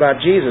heard about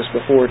Jesus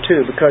before,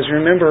 too, because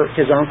remember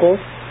his uncle?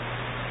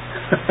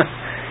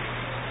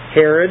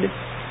 Herod.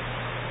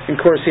 And of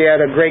course, he had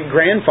a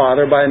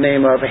great-grandfather by the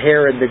name of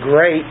Herod the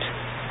Great.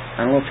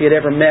 I don't know if he had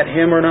ever met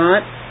him or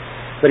not,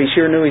 but he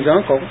sure knew his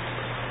uncle.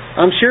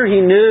 I'm sure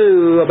he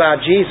knew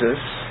about Jesus,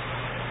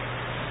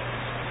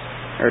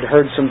 or had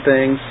heard some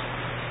things.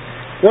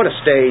 What a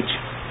stage.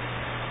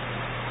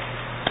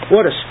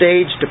 What a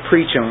stage to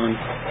preach on.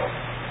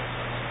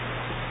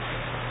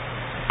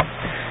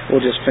 We'll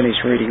just finish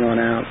reading on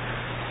out.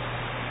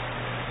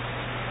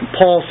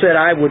 Paul said,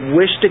 I would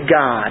wish to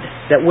God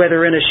that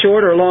whether in a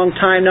short or long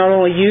time, not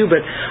only you, but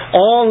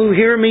all who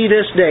hear me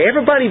this day,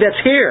 everybody that's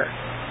here,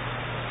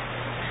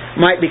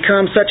 might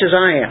become such as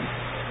I am,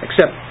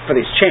 except for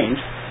these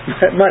chains.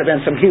 There might have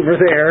been some humor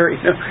there. You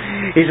know.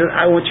 He said,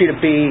 I want you to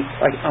be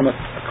like I'm a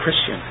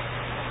Christian.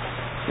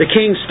 The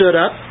king stood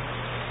up,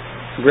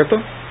 Agrippa,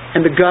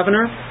 and the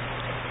governor,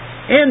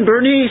 and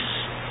Bernice,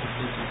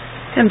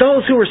 and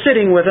those who were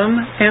sitting with him,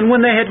 and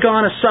when they had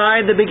gone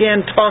aside, they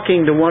began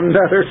talking to one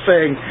another,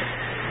 saying,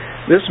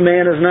 this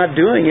man is not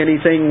doing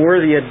anything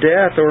worthy of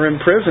death or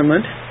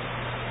imprisonment.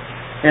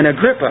 And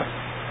Agrippa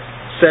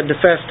said to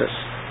Festus,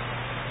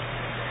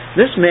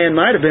 this man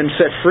might have been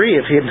set free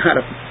if he had not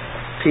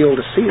appealed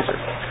to Caesar.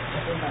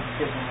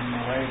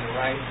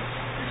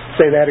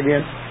 Say that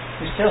again.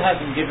 He still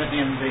hasn't given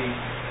him the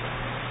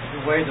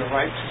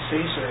right to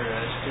Caesar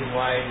as to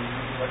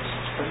what's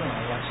his criminal,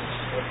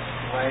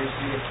 why is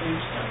he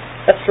accused of?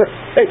 That's right.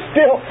 They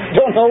still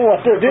don't know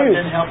what to do.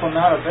 Didn't help him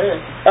out a bit.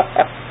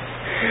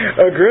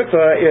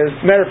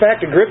 Matter of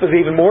fact, Agrippa's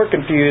even more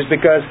confused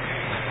because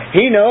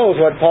he knows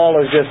what Paul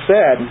has just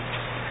said.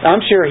 I'm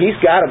sure he's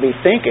got to be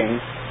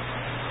thinking,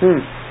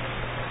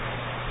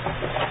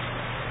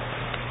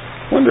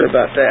 wonder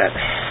about that.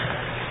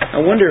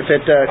 I wonder if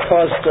it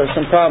caused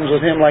some problems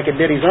with him like it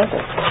did his uncle.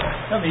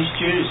 Well, these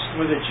Jews,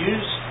 were the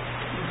Jews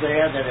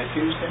there that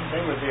accused him?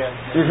 They were there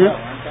as well,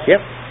 weren't they? Yep.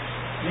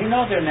 You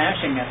know they're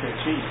gnashing at their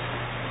teeth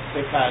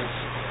because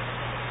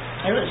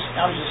I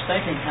was just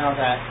thinking how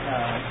that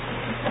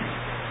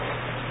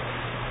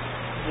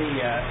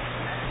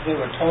they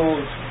were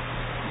told,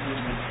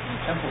 the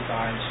temple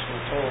guards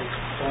were told,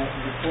 don't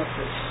report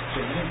this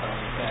to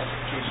anybody that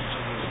Jesus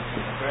was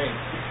in the grave.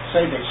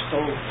 Say they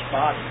stole his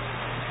body,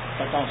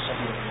 but don't say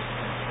he was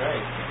in the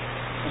grave.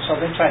 And so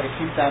they tried to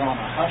keep that on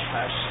a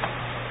hush-hush.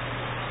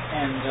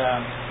 And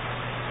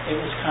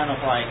it was kind of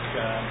like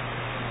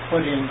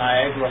putting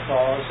Niagara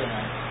Falls in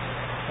a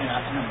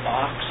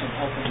box and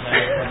hoping that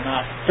it would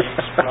not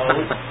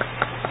explode.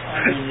 I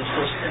mean, it's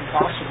just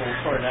impossible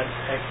for that to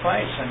take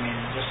place. I mean,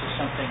 this is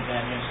something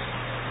that is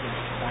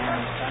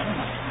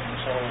dynamite. And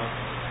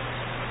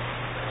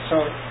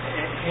so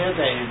here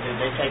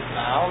they take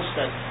vows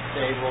that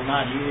they will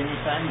not eat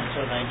anything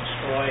until they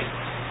destroy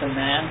the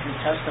man who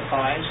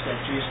testifies that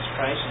Jesus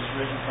Christ is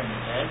risen from the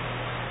dead.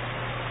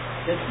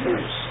 They're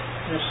furious.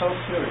 They're so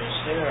furious.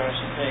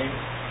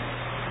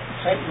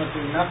 Satan will do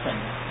nothing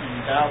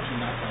and bow to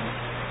nothing.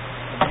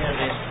 And here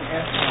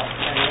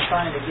they're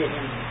trying to get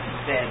him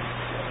dead.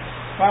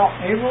 Well,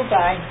 he will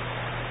die,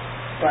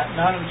 but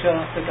not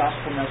until the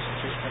gospel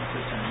message has been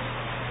presented.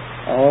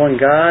 All in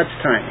God's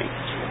timing.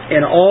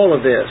 And all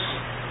of this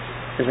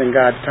is in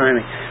God's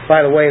timing.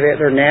 By the way,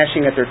 they're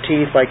gnashing at their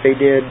teeth like they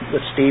did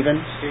with Stephen.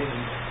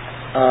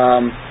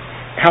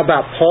 How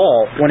about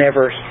Paul?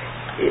 Whenever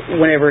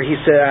he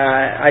said,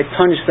 I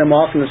punished them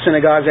all from the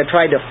synagogues, I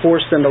tried to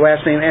force them to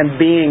blaspheme, and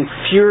being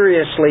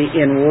furiously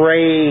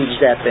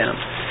enraged at them.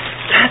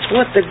 That's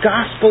what the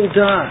gospel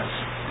does.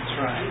 That's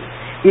right.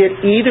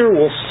 It either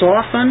will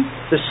soften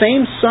the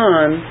same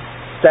sun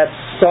that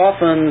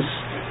softens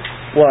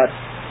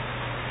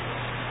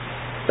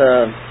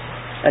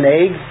an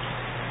egg.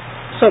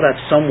 So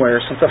that's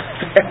somewhere, something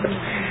like that.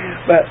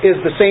 But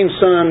is the same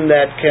sun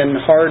that can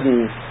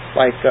harden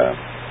like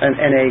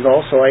an egg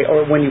also,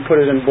 or when you put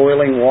it in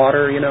boiling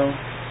water, you know.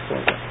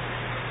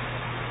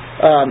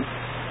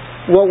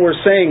 what we're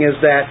saying is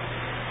that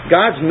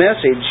God's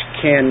message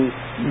can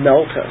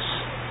melt us.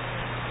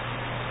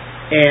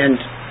 And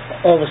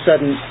all of a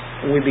sudden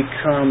we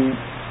become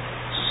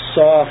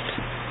soft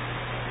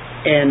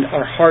and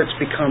our hearts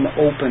become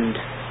opened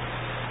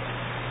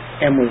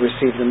and we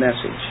receive the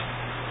message.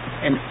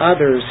 And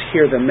others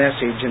hear the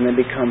message and they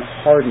become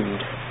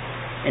hardened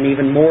and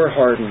even more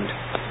hardened.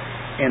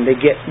 And they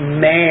get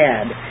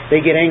mad.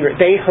 They get angry.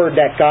 They heard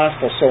that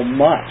gospel so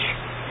much.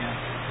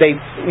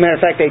 Matter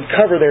of fact, they'd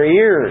cover their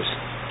ears.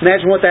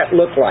 Imagine what that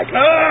looked like.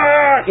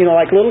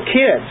 Like little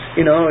kids.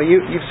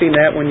 You've seen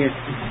that when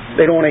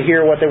they don't want to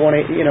hear what they want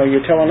to,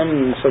 you're telling them,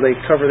 and so they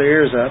cover their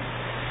ears up.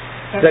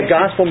 The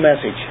gospel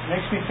message.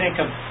 Makes me think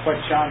of what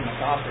John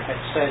MacArthur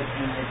had said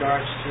in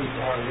regards to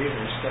our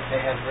leaders, that they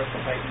have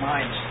reprobate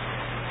minds,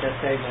 that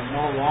they will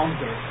no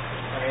longer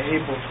are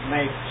able to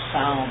make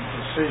sound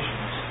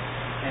decisions.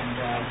 And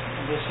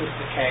this is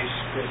the case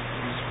with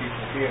these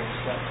people here,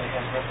 is that they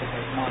have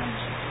reprobate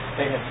minds.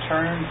 They have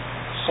turned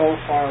so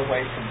far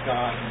away from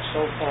God and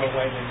so far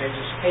away that they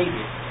just hate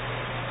it.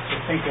 To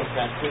think of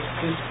that, this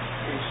is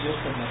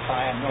just the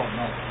Messiah. No,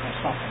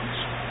 that's not the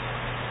Messiah.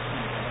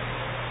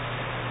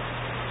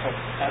 So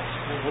that's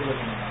what we're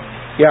living in.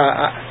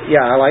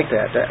 I like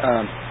that.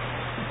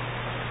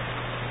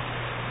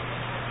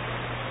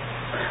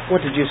 What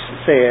did you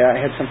say? I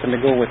had something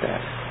to go with that.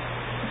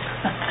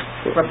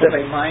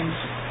 Reprobate minds?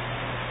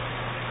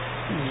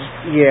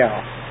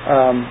 Yeah.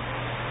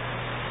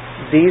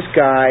 These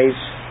guys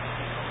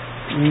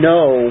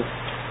know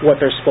what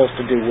they're supposed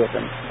to do with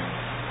him.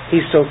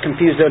 He's so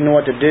confused, doesn't know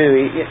what to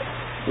do.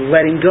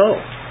 Let him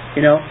go,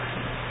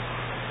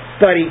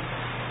 But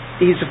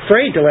he's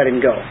afraid to let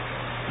him go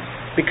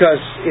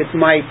because it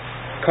might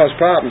cause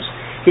problems.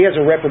 He has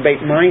a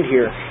reprobate mind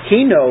here.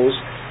 He knows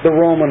the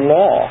Roman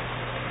law.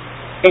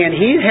 And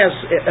he has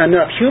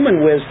enough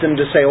human wisdom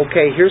to say,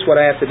 okay, here's what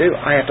I have to do.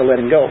 I have to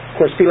let him go. Of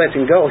course, if he lets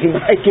him go, he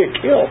might get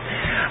killed.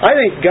 I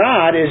think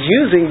God is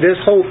using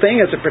this whole thing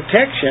as a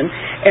protection.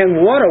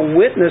 And what a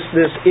witness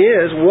this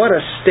is. What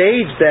a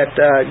stage that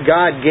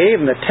God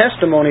gave him. The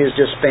testimony is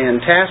just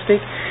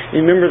fantastic.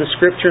 You remember the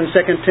scripture in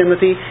 2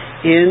 Timothy?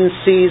 In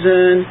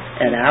season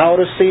and out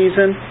of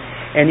season.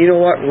 And you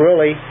know what?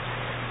 Really,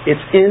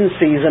 it's in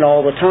season all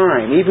the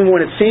time. Even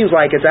when it seems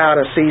like it's out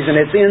of season,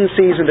 it's in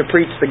season to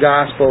preach the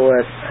gospel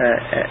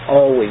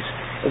always.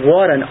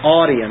 What an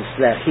audience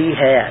that he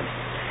had.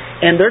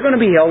 And they're going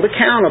to be held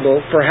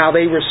accountable for how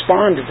they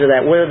responded to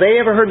that. Whether they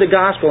ever heard the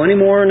gospel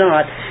anymore or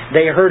not,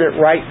 they heard it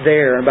right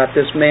there about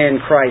this man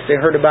Christ. They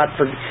heard about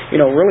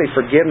really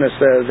forgiveness,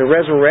 the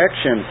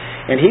resurrection.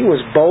 And he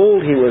was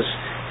bold, he was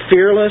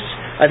fearless.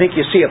 I think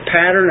you see a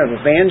pattern of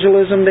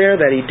evangelism there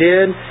that he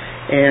did.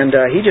 And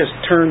he just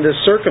turned this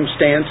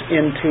circumstance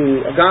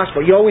into a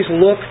gospel. You always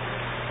look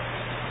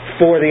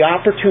for the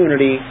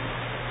opportunity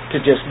to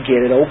just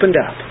get it opened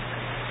up.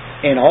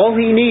 And all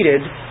he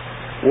needed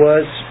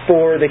was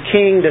for the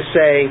king to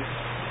say,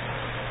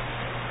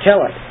 tell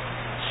it,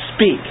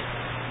 speak.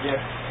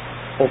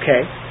 Yeah.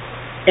 Okay.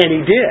 And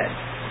he did.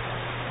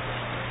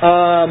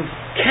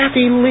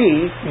 Kathy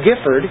Lee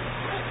Gifford,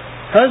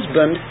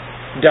 husband,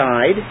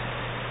 died.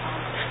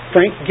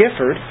 Frank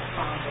Gifford.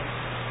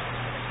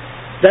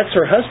 That's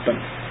her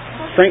husband,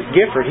 Frank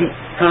Gifford.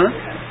 That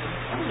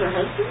was her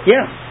husband?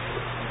 Yeah.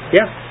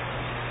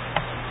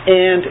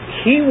 And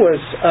he was.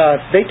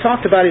 They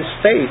talked about his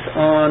faith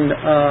on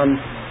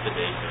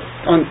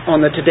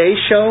the Today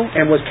Show,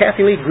 and was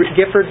Kathy Lee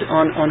Gifford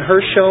on her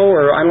show,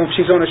 or I don't know if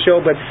she's on a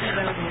show, but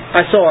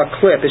I saw a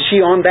clip. Is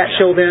she on that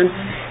show then?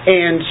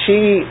 And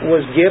she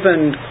was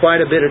given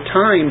quite a bit of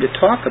time to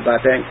talk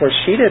about that. And of course,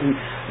 she didn't.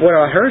 What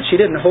I heard, she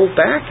didn't hold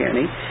back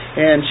any,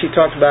 and she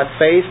talked about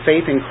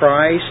faith in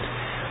Christ.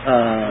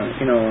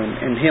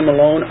 And him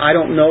alone. I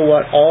don't know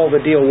what all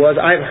the deal was.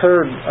 I've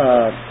heard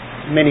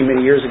many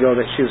years ago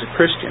that she was a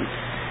Christian.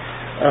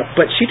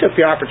 But she took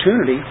the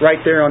opportunity right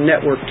there on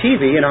network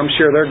TV, and I'm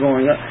sure they're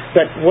going up.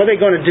 But what are they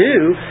going to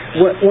do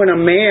when a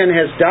man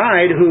has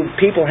died who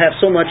people have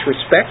so much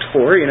respect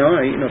for,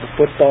 the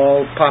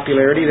football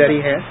popularity that he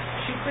had?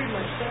 She pretty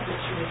much said that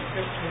she was a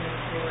Christian and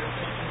they were a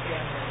Christian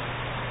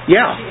family.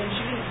 Yeah. And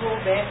she didn't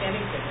hold back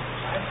anything.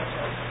 I thought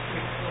that was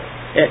pretty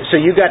cool. So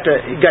you got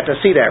to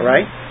see that,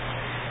 right?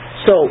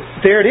 So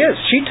there it is.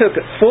 She took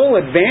full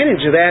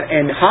advantage of that.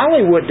 And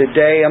Hollywood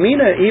today,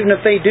 even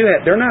if they do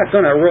it, they're not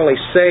going to really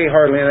say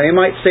hardly anything. They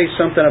might say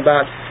something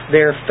about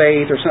their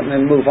faith or something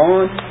and move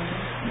on.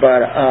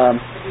 But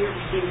have you ever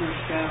seen her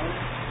show?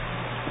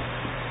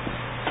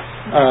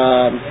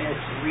 It's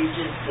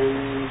Regis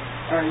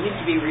or it used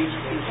to be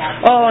Regis and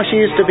Kathy. Oh,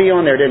 she used to be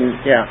on there, didn't?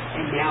 Yeah.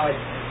 And now it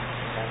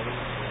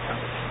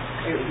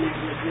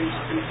was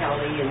Regis and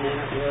Kelly, and then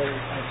it was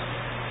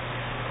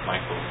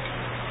Michael.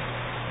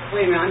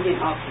 Wait a minute, I'm getting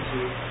off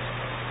confused.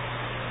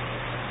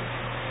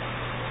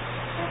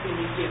 Kathy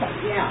Lee Gifford.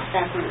 Yeah,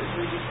 back when it was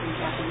Regis and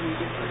Kathy Lee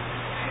Gifford.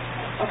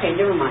 Okay,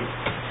 never mind.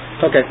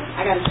 Okay.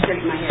 I got to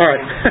straighten my hair All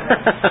right.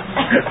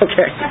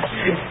 Okay.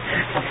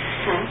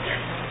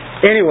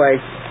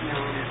 Anyway,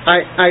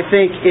 I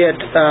think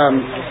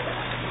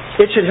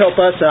it should help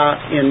us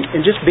out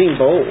in just being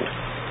bold,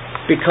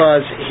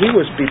 because he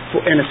was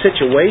in a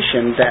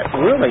situation that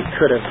really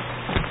could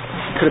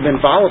have been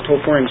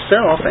volatile for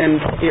himself,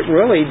 and it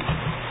really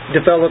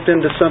developed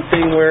into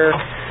something where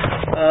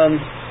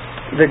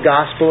the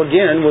gospel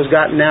again was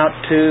gotten out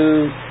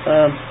to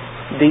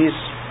these,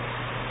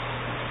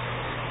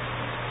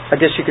 I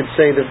guess you could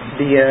say,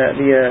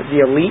 the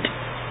elite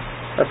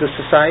of the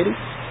society.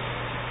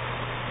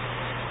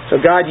 So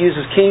God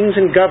uses kings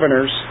and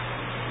governors,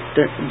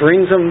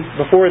 brings them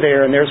before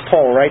there, and there's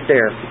Paul right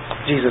there.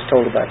 Jesus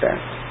told about that.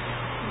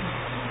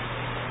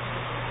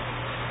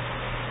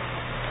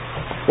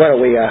 Why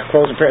don't we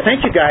close in prayer?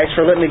 Thank you guys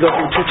for letting me go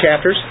through 2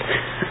 chapters.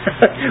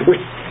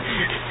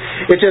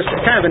 It's just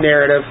kind of a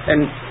narrative,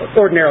 and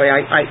ordinarily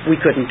we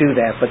couldn't do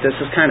that, but this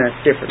is kind of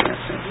different in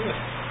that sense.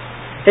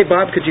 Hey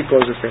Bob, could you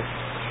close us there?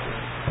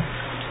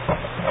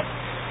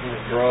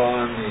 We'll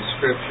draw on these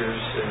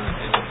scriptures in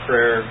a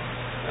prayer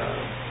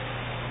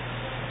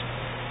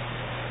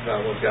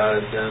about what God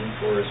has done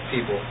for His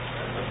people.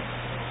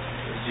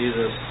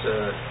 Jesus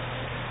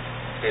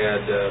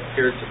had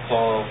appeared to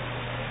Paul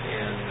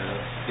and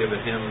given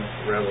him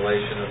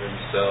revelation of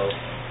Himself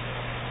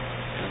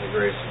and the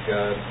grace of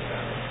God.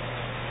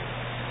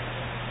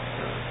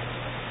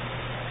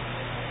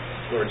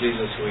 Lord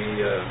Jesus, we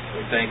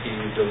thank You.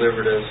 You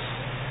delivered us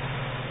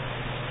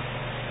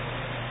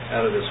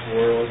out of this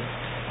world,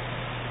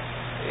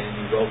 and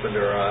You've opened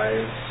our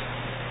eyes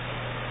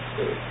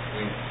that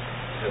we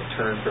have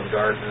turned from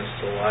darkness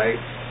to light,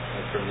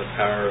 and from the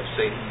power of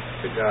Satan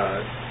to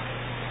God.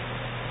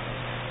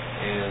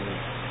 And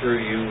through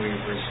You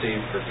we've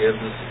received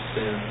forgiveness of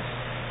sins,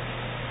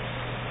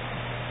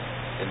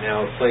 and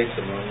now a place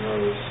among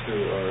those who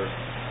are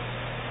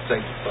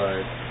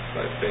sanctified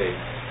by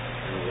faith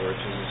in the Lord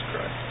Jesus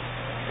Christ.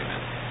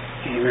 Amen.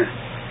 Amen.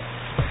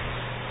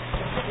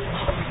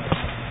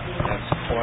 That's